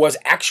as there was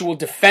actual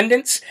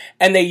defendants,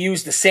 and they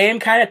used the same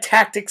kind of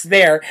tactics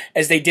there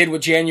as they did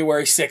with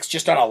January 6th,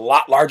 just on a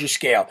lot larger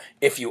scale.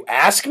 If you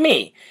ask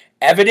me,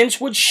 evidence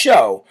would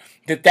show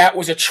that that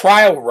was a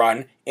trial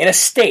run in a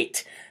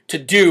state to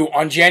do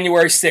on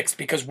January 6th,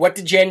 because what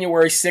did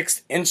January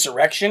 6th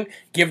insurrection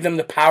give them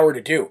the power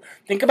to do?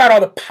 Think about all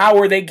the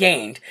power they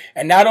gained,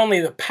 and not only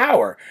the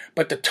power,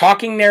 but the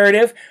talking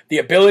narrative, the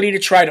ability to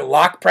try to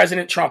lock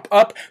President Trump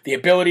up, the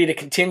ability to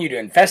continue to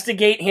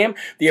investigate him,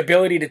 the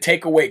ability to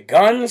take away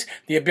guns,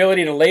 the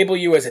ability to label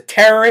you as a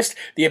terrorist,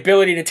 the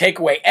ability to take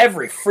away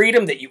every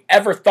freedom that you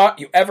ever thought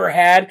you ever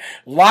had,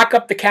 lock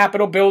up the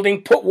Capitol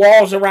building, put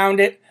walls around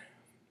it.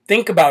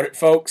 Think about it,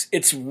 folks.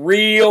 It's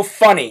real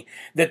funny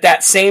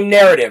that same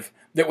narrative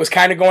that was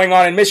kind of going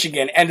on in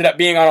Michigan ended up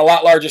being on a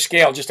lot larger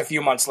scale just a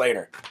few months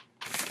later.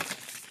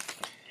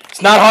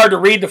 It's not hard to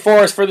read the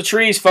forest for the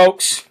trees,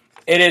 folks.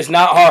 It is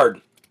not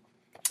hard.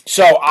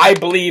 So I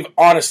believe,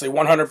 honestly,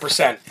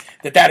 100%,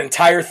 that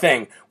entire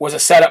thing was a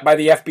setup by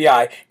the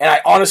FBI. And I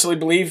honestly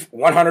believe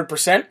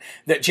 100%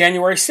 that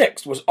January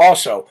 6th was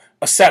also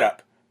a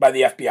setup by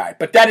the FBI.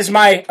 But that is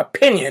my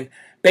opinion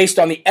based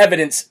on the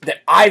evidence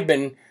that I've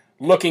been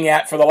looking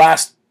at for the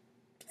last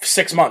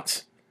 6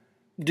 months.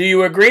 Do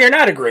you agree or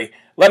not agree?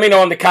 Let me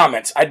know in the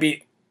comments. I'd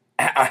be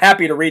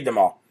happy to read them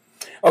all.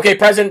 Okay,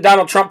 President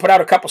Donald Trump put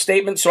out a couple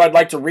statements, so I'd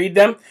like to read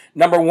them.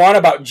 Number 1,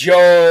 about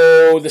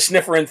Joe the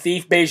Sniffer and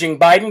Thief Beijing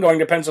Biden going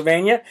to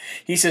Pennsylvania.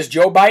 He says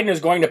Joe Biden is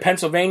going to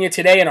Pennsylvania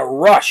today in a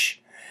rush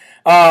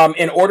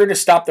in order to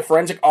stop the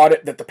forensic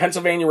audit that the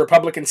Pennsylvania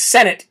Republican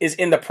Senate is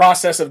in the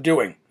process of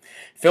doing.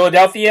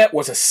 Philadelphia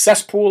was a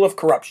cesspool of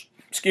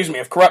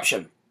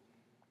corruption,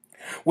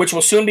 which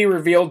will soon be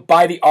revealed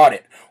by the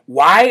audit.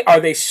 Why are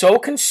they so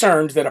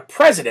concerned that a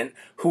president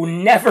who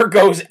never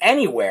goes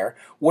anywhere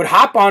would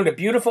hop on to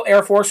beautiful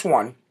Air Force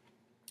One,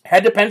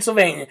 head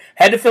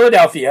to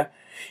Philadelphia,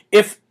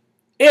 if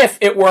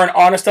it were an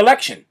honest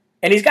election?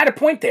 And he's got a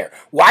point there.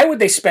 Why would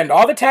they spend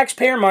all the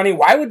taxpayer money?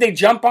 Why would they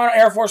jump on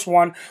Air Force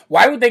One?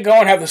 Why would they go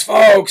and have this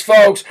folks,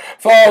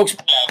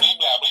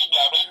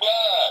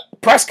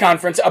 press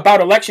conference about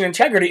election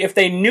integrity if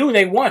they knew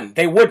they won?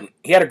 They wouldn't.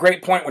 He had a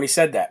great point when he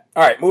said that.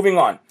 All right, moving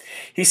on.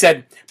 He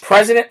said,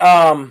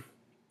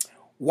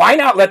 why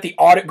not let the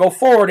audit go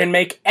forward and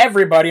make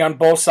everybody on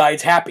both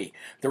sides happy?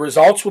 The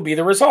results will be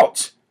the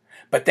results.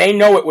 But they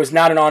know it was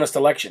not an honest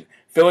election.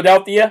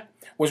 Philadelphia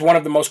was one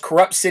of the most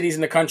corrupt cities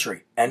in the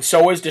country, and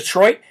so is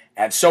Detroit,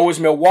 And so is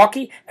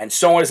Milwaukee, and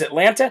so is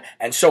Atlanta,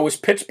 and so is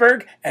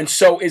Pittsburgh, and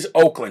so is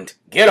Oakland.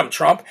 Get 'em,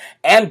 Trump,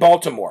 and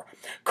Baltimore.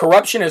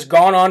 Corruption has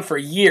gone on for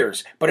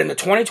years, but in the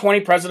 2020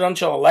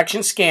 presidential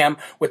election scam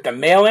with the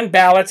mail-in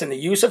ballots and the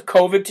use of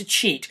COVID to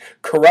cheat,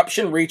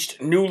 corruption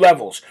reached new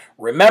levels.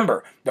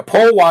 Remember, the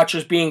poll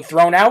watchers being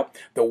thrown out,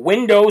 the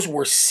windows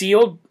were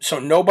sealed so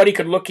nobody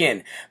could look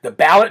in, the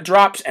ballot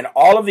drops, and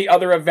all of the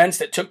other events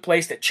that took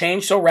place that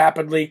changed so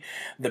rapidly,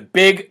 the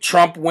big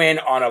Trump win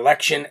on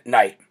election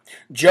night.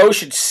 Joe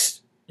should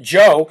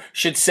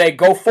say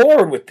go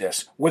forward with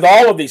this, with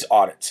all of these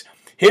audits.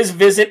 His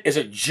visit is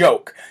a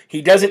joke. He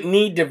doesn't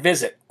need to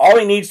visit. All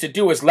he needs to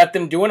do is let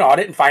them do an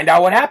audit and find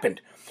out what happened.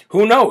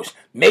 Who knows?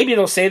 Maybe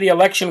they'll say the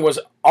election was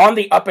on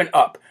the up and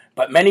up,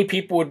 but many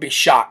people would be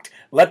shocked.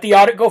 Let the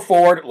audit go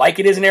forward like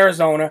it is in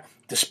Arizona,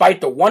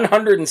 despite the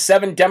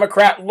 107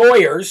 Democrat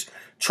lawyers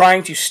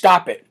trying to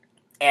stop it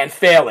and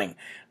failing.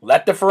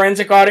 Let the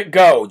forensic audit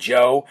go,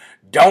 Joe.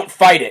 Don't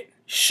fight it.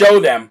 Show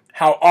them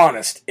how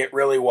honest it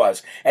really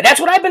was. And that's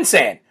what I've been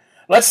saying.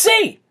 Let's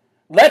see.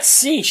 Let's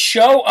see.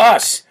 Show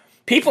us.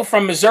 People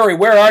from Missouri,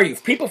 where are you?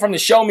 People from the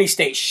show me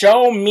state,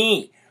 show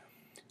me.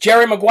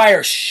 Jerry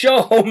Maguire,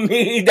 show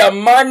me the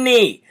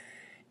money.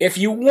 If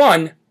you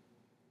won,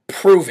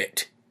 prove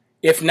it.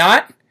 If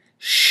not,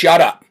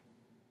 shut up.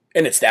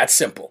 And it's that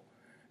simple.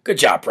 Good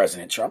job,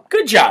 President Trump.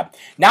 Good job.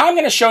 Now I'm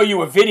going to show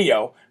you a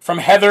video from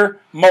Heather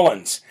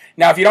Mullins.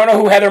 Now, if you don't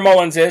know who Heather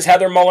Mullins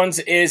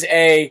is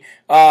a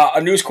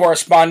news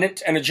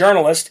correspondent and a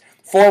journalist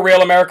for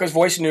Real America's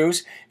Voice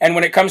News. And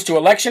when it comes to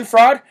election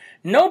fraud,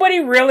 nobody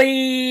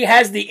really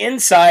has the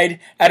inside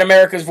at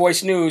America's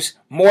Voice News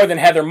more than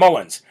Heather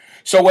Mullins.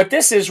 So what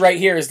this is right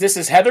here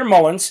is Heather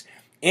Mullins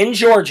in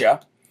Georgia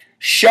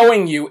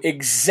showing you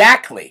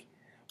exactly,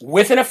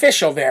 with an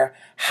official there,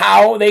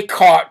 how they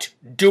caught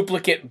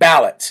duplicate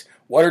ballots.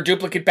 What are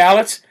duplicate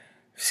ballots?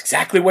 It's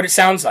exactly what it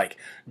sounds like.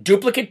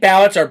 Duplicate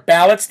ballots are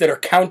ballots that are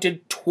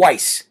counted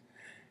twice.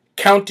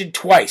 Counted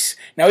twice.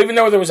 Now, even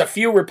though there was a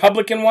few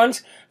Republican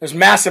ones, there's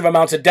massive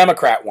amounts of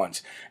Democrat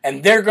ones.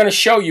 And they're going to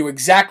show you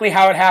exactly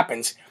how it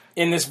happens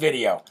in this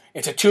video.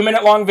 It's a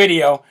 2-minute long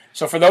video,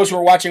 so for those who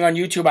are watching on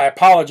YouTube, I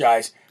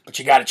apologize, but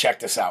you got to check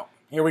this out.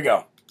 Here we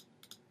go.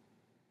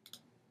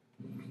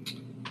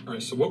 All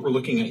right, so what we're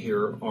looking at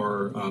here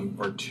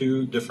are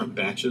two different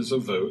batches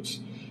of votes.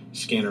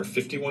 Scanner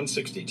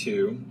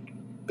 5162,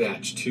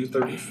 batch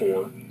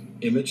 234,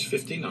 image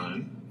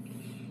 59,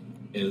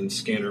 and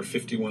scanner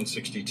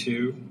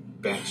 5162,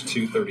 batch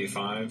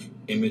 235,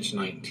 image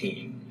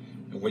 19.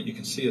 And what you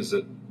can see is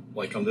that,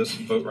 like on this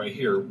vote right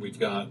here, we've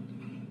got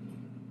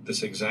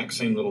this exact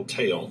same little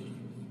tail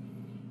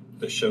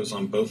that shows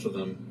on both of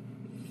them.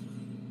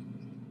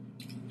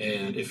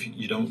 And if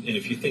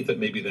you think that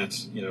maybe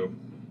that's,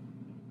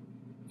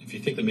 if you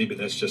think that maybe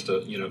that's just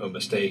a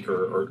mistake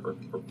or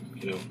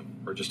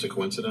just a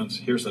coincidence,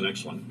 here's the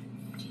next one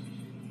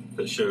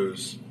that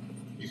shows.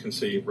 You can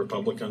see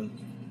Republican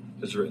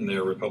is written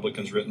there,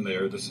 Republican's written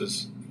there. This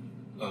is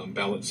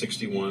ballot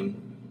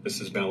 61. This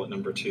is ballot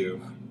number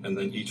 2, and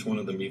then each one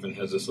of them even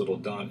has this little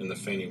dot in the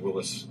Fannie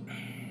Willis.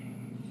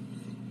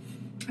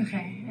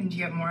 Okay, and do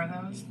you have more of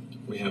those?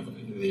 We have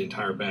the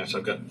entire batch.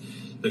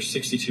 There's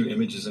 62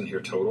 images in here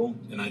total,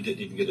 and I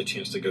didn't even get a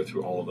chance to go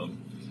through all of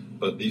them.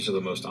 But these are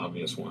the most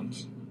obvious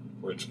ones,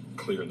 where it's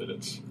clear that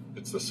it's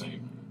the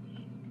same.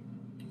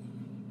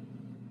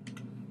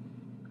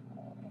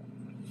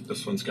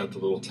 This one's got the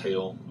little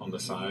tail on the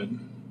side.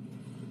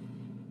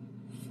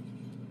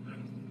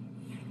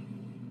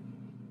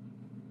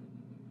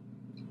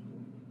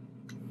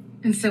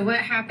 And so what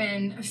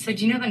happened? So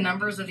do you know the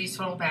numbers of these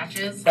total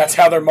batches? That's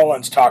Heather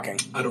Mullins talking.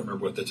 I don't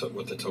remember what the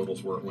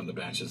totals were when the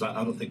batches.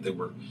 I don't think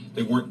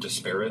they weren't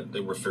disparate. They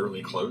were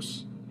fairly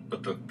close.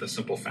 But the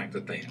simple fact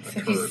that they occurred.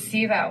 If you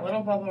see that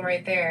little bubble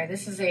right there,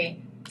 this is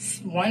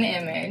one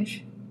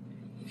image.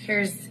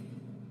 Here's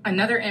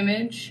another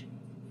image.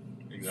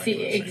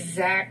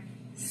 Exact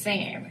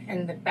same.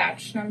 And the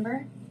batch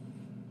number?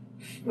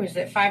 Was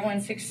it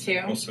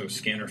 5162? Also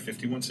scanner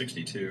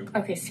 5162.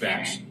 Okay,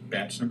 scanner.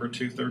 Batch number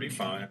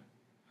 235.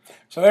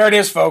 So there it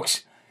is,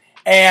 folks.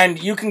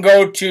 And you can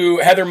go to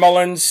Heather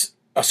Mullins'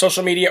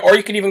 social media, or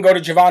you can even go to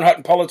Javon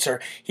Hutton Pulitzer.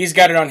 He's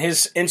got it on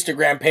his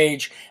Instagram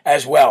page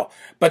as well.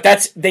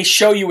 But they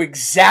show you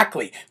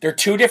exactly. They're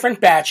two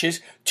different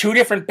batches, two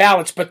different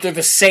ballots, but they're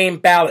the same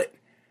ballot.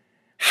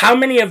 How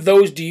many of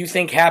those do you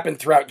think happened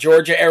throughout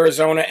Georgia,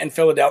 Arizona, and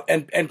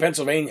Philadelphia and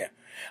Pennsylvania?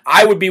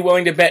 I would be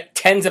willing to bet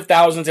tens of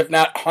thousands, if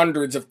not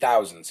hundreds of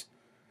thousands.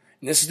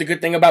 And this is the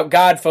good thing about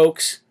God,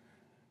 folks.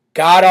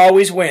 God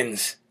always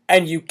wins.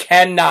 And you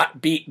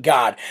cannot beat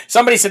God.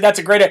 Somebody said that's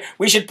a great idea.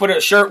 We should put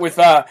a shirt with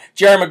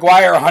Jerry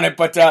Maguire on it,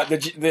 but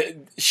the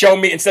show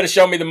me, instead of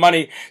show me the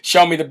money,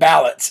 show me the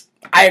ballots.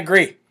 I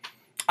agree.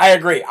 I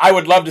agree. I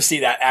would love to see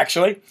that,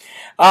 actually.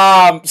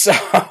 So,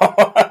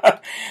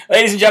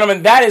 ladies and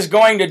gentlemen, that is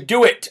going to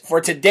do it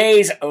for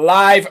today's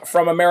Live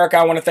from America.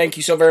 I want to thank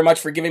you so very much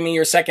for giving me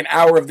your second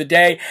hour of the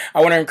day. I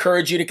want to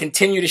encourage you to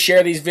continue to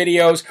share these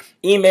videos,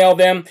 email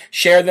them,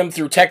 share them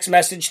through text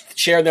message,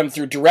 share them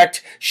through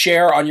direct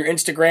share on your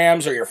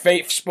Instagrams or your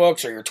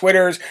Facebooks or your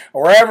Twitters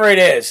or wherever it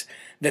is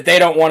that they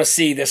don't want to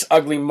see this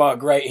ugly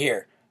mug right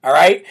here. All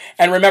right?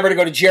 And remember to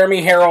go to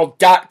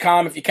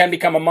jeremyherald.com if you can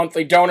become a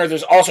monthly donor.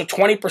 There's also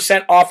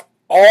 20% off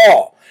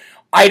all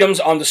items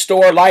on the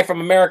store. Live from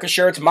America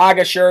shirts,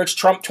 MAGA shirts,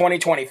 Trump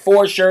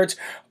 2024 shirts,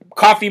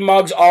 coffee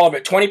mugs, all of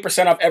it.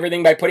 20% off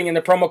everything by putting in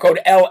the promo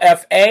code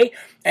LFA.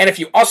 And if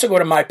you also go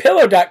to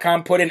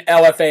mypillow.com, put in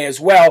LFA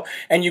as well,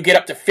 and you get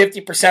up to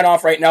 50%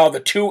 off right now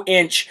the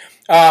 2-inch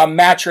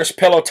mattress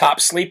pillow top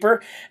sleeper,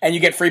 and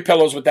you get free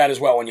pillows with that as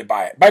well when you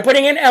buy it by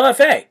putting in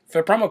LFA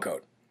for the promo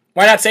code.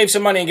 Why not save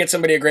some money and get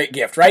somebody a great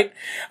gift, right?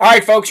 All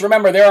right, folks,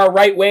 remember, there are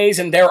right ways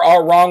and there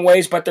are wrong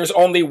ways, but there's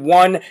only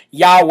one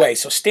Yahweh.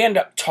 So stand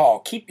up tall,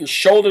 keep your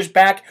shoulders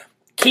back,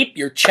 keep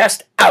your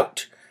chest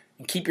out,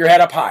 and keep your head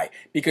up high,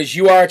 because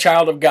you are a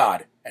child of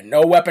God, and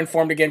no weapon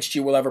formed against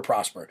you will ever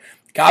prosper.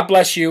 God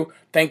bless you.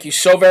 Thank you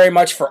so very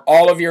much for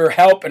all of your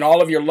help and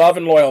all of your love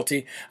and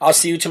loyalty. I'll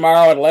see you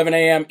tomorrow at 11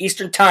 a.m.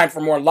 Eastern Time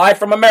for more Live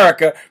from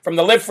America from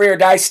the Live Free or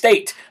Die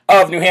state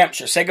of New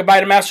Hampshire. Say goodbye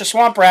to Master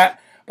Swamp Rat.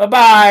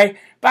 Bye-bye.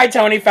 Bye,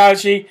 Tony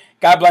Fauci.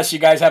 God bless you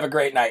guys. Have a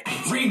great night.